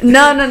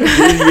 No.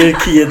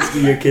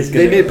 your kids.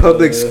 They need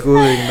public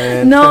schooling,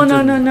 man.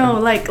 No.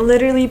 Like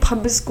literally,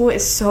 public school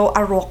is so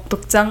arok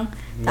tukjang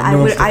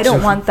that I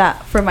don't want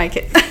that for my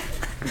kids.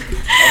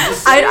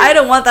 I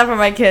don't want that for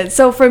my kids.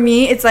 So for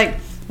me, it's like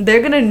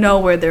they're gonna know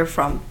where they're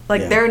from.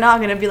 Like they're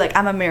not gonna be like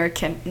I'm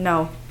American.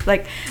 No,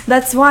 like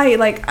that's why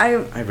like I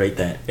rate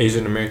that.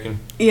 Asian American.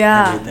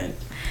 yeah. I rate that.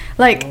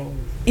 Like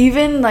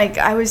even like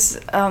I was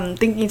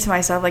thinking to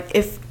myself, like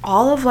if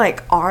all of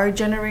like our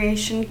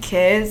generation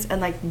kids and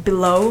like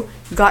below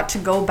got to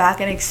go back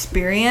and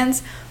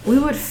experience, we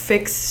would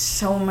fix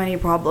so many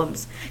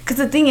problems. Because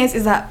the thing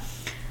is that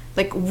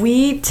like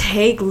we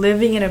take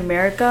living in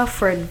America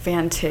for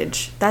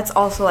advantage. That's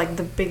also like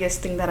the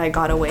biggest thing that I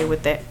got away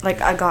with it. Like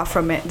I got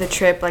from it, the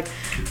trip. Like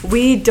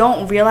we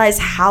don't realize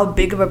how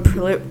big of a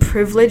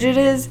privilege it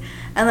is.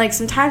 And like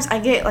sometimes I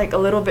get like a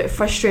little bit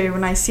frustrated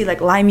when I see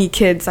like limey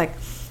kids like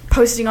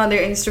posting on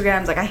their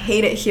Instagrams like I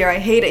hate it here.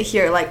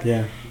 Like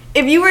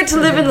if you were to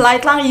live in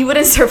Lightlang, you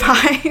wouldn't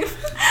survive.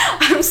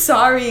 I'm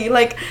sorry.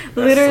 Like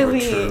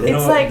literally, so true.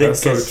 it's like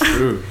That's so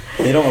true.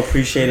 They don't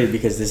appreciate it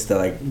because this is the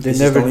like They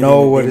never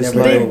know what it's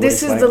like.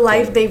 this is the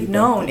life they've to-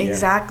 known. yeah.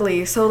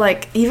 Exactly. So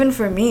like even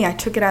for me, I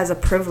took it as a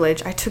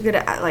privilege. I took it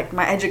at like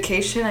my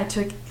education. I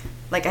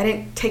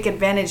didn't take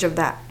advantage of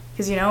that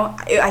because you know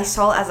I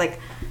saw it as like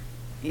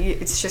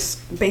it's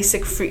just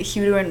basic free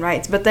human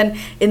rights. But then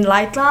in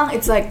Lightlang,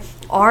 it's like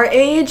our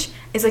age.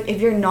 It's like if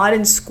you're not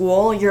in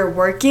school, you're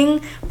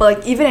working. But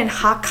like even in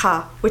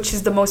Hakka, which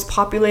is the most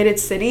populated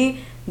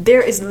city,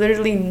 there is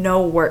literally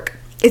no work.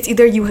 It's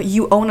either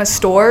you own a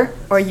store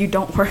or you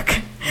don't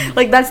work.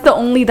 Like that's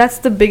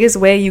the biggest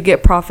way you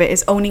get profit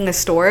is owning a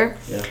store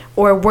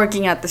or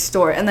working at the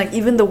store. And like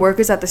even the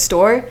workers at the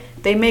store,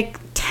 they make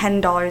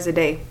 $10 a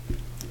day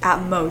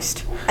at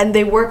most. And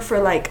they work for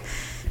like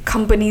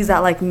companies that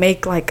like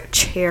make like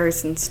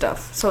chairs and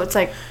stuff. So it's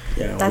like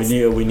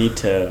we need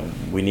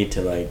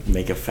to like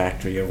make a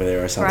factory over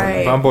there or something.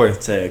 Right. Fun boy.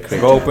 To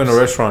create Go open a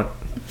restaurant.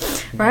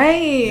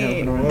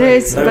 right. Yeah,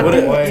 There's like, but what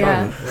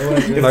then,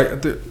 it- yeah.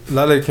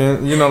 Like, like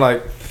can you know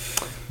like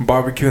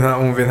barbecue na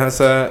ung vin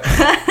hasa.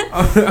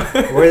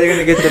 Where are they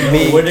gonna get the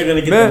meat? Where they're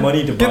gonna get the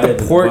money to get buy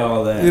the pork,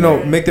 all that? you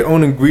know, make their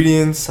own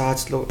ingredients.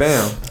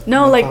 Bam.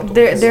 No, like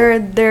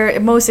their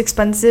most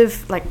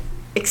expensive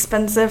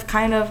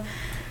kind of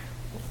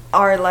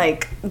are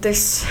like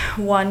this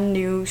one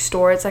new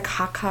store. It's like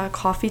Hakka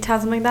Coffee Town,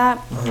 something like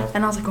that.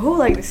 And I was like, oh,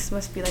 like this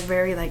must be like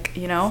very like,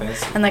 you know.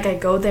 Fancy. And like I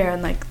go there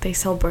and like they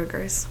sell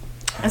burgers.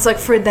 And so like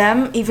for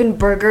them, even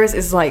burgers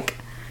is like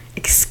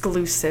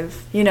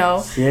exclusive, you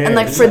know. Yeah, and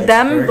like it's for like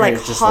them, burgers like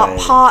just hot like-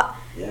 pot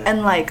Yeah.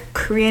 and like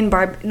Korean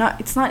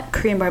it's not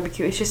Korean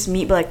barbecue. It's just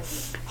meat, but like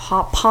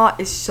hot pot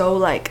is so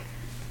like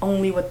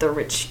only what the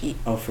rich eat.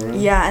 Oh, for real?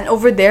 Yeah, and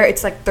over there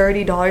it's like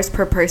 $30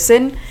 per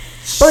person.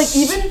 But like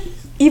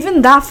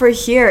even that for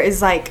here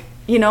is like,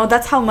 you know,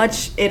 that's how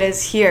much it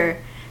is here.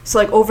 So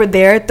like over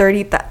there,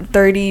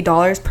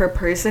 $30 per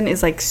person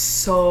is like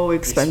so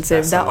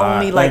expensive. That's a That lot.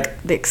 only Like-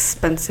 like the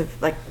expensive,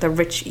 like the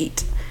rich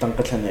eat. Like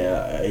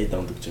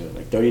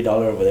 $30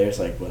 over there is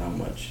like what? How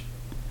much?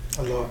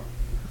 A lot.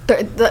 The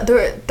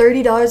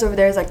 $30 over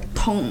there is like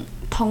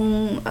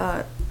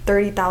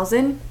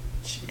 30,000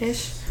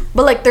 ish.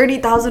 But like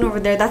 30,000 over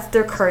there, that's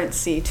their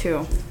currency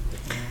too.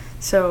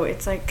 So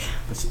it's like,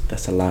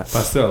 That's a lot.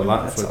 But still a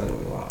lot That's for a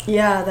them. lot.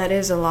 yeah, that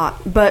is a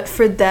lot. But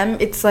for them,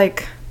 it's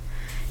like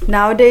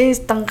nowadays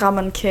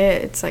tangkaman ke,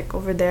 it's like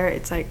over there,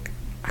 it's like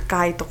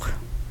akaitok.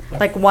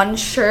 Like one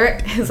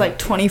shirt is like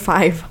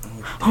 25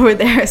 over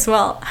there as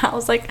well.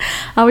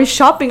 I was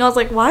shopping. I was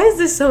like, why is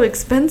this so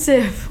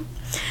expensive?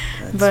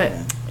 But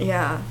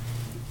yeah.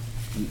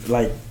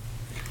 Like,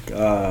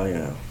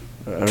 yeah.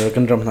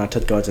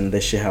 And they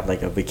should have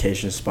like a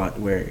vacation spot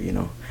where, you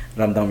know,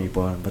 ramdam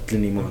ipo, but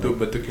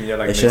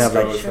they should have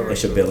like they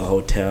should build a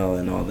hotel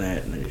and all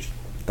that. And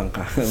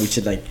we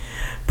should like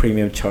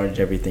premium charge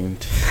everything.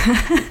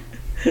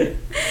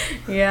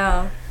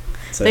 Yeah.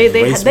 So They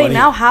raise they money.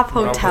 now have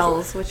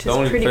hotels, which The is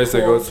only pretty place I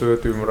cool. go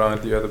to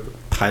Murang, the other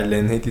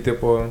Thailand,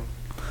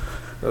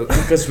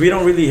 Because we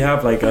don't really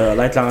have like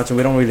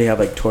we don't really have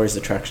like tourist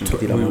attractions.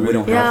 We don't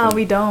Yeah, have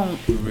we don't.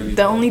 really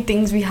The only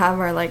things we have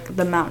are like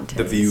the mountains.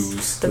 the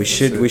views. The we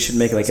should views.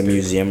 make like a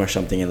museum or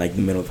something in like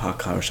the middle of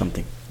Hakka or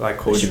something. Like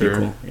It should be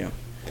culture. cool. Yeah.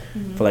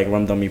 For like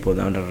Ramdam people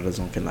down there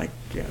can like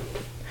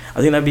I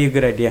think that'd be a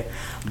good idea.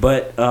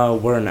 But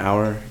we're an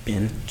hour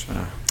in.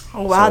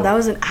 Oh wow, So- that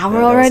was an hour Yeah,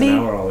 that was already? an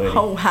hour already.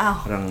 Oh wow.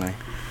 Rangay.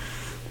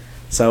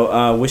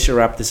 So we should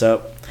wrap this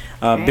up.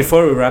 Okay.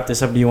 Before we wrap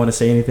this up, do you want to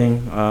say anything?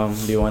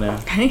 Do you want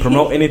to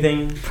promote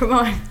anything?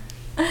 Promote.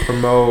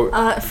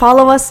 Promote.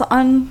 Follow us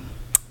on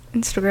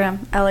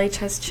Instagram,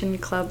 LHS Chin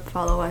Club.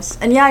 Follow us.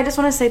 And yeah, I just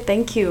want to say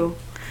thank you,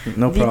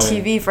 No problem.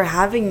 VTV, for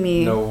having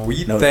me. No,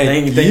 we No, thank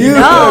thank you. you.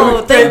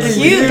 No, thank Thank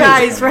you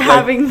guys for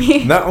having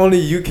me. Not only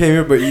you came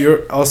here, but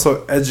you're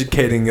also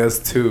educating us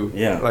too.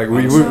 Yeah. Like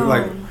we Awesome.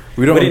 like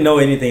we We don't didn't know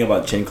anything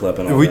about Chin Club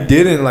and all we that.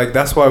 didn't like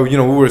that's why we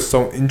were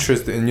so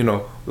interested in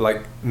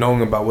like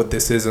knowing about what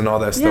this is and all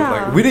that stuff. Yeah.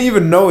 Like we didn't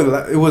even know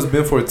it was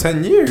been for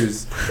 10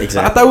 years. Exactly.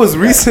 I thought it was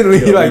recently,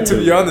 Yeah, like me to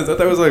too. be honest, I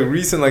thought it was like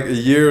recent, like a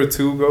year or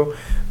two ago.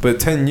 But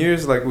 10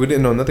 years, like we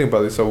didn't know nothing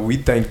about it. So we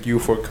thank you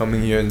for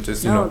coming here and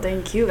just No,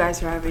 thank you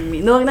guys for having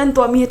me. No,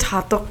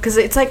 because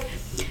it's like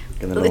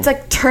Gonna know. it's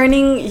like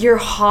turning your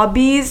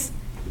hobbies,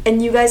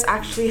 and you guys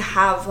actually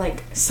have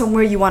like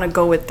somewhere you want to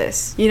go with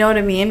this. You know what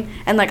I mean?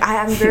 And like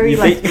I'm very You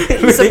like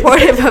think?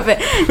 supportive of it.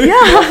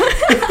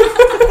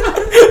 Yeah.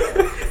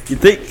 You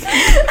think?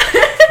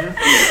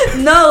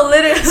 No,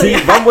 literally. See,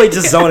 Bumboy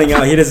just zoning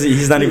out.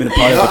 He's not even a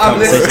part of the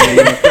conversation.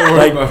 Don't worry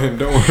Like, about him.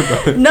 Don't worry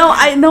about him.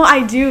 No,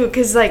 I do,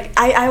 cause like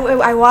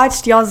I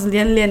watched y'all's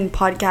Lian Lian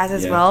podcast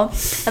as Yeah. well,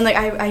 and like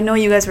I know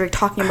you guys were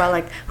talking about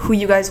like who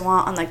you guys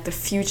want on like the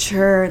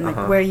future and like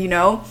where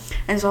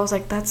and so I was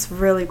like, that's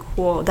really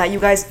cool that you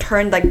guys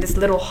turned like this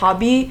little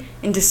hobby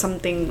into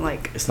something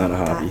like it's not a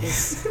hobby.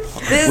 this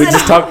We isn't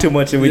just talk too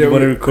much and we Yeah,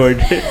 want to we- record.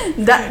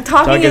 that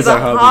talking Talk is is a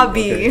our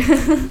hobby.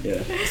 hobby.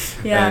 Yeah.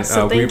 Yeah, And,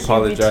 so we thank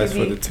apologize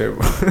you, for the VTV.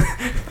 terrible.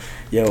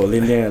 Yo,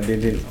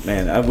 Linden,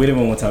 man, we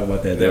didn't want to talk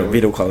about that. The Yeah,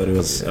 video quality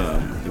was,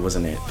 it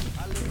wasn't it.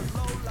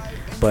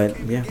 But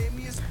yeah,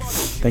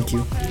 thank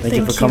you for Thank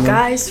you coming.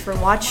 guys for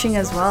watching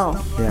as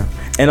well. Yeah,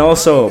 and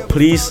also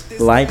please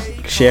like,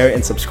 share,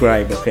 and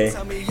subscribe. Okay,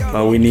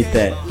 we need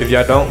that. If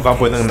y'all don't, vamos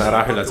poder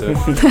narrar la too.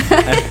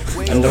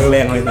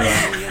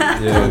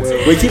 Yeah.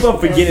 We keep on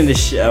forgetting to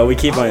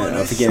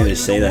forgetting to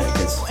say that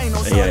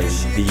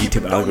because the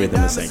YouTube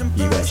algorithm is like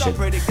you guys should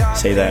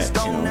say that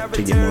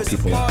to get more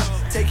people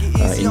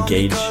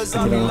engaged.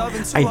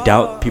 I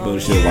doubt people are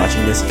still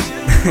watching this.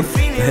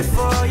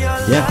 But,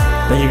 yeah,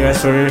 thank you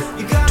guys for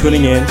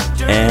tuning in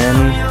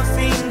and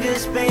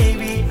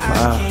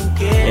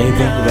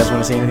anything you guys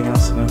want to say anything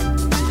else? No?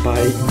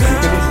 Bye.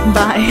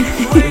 Bye.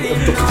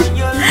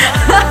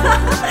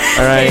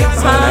 All right,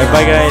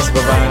 bye guys,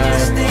 bye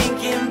bye.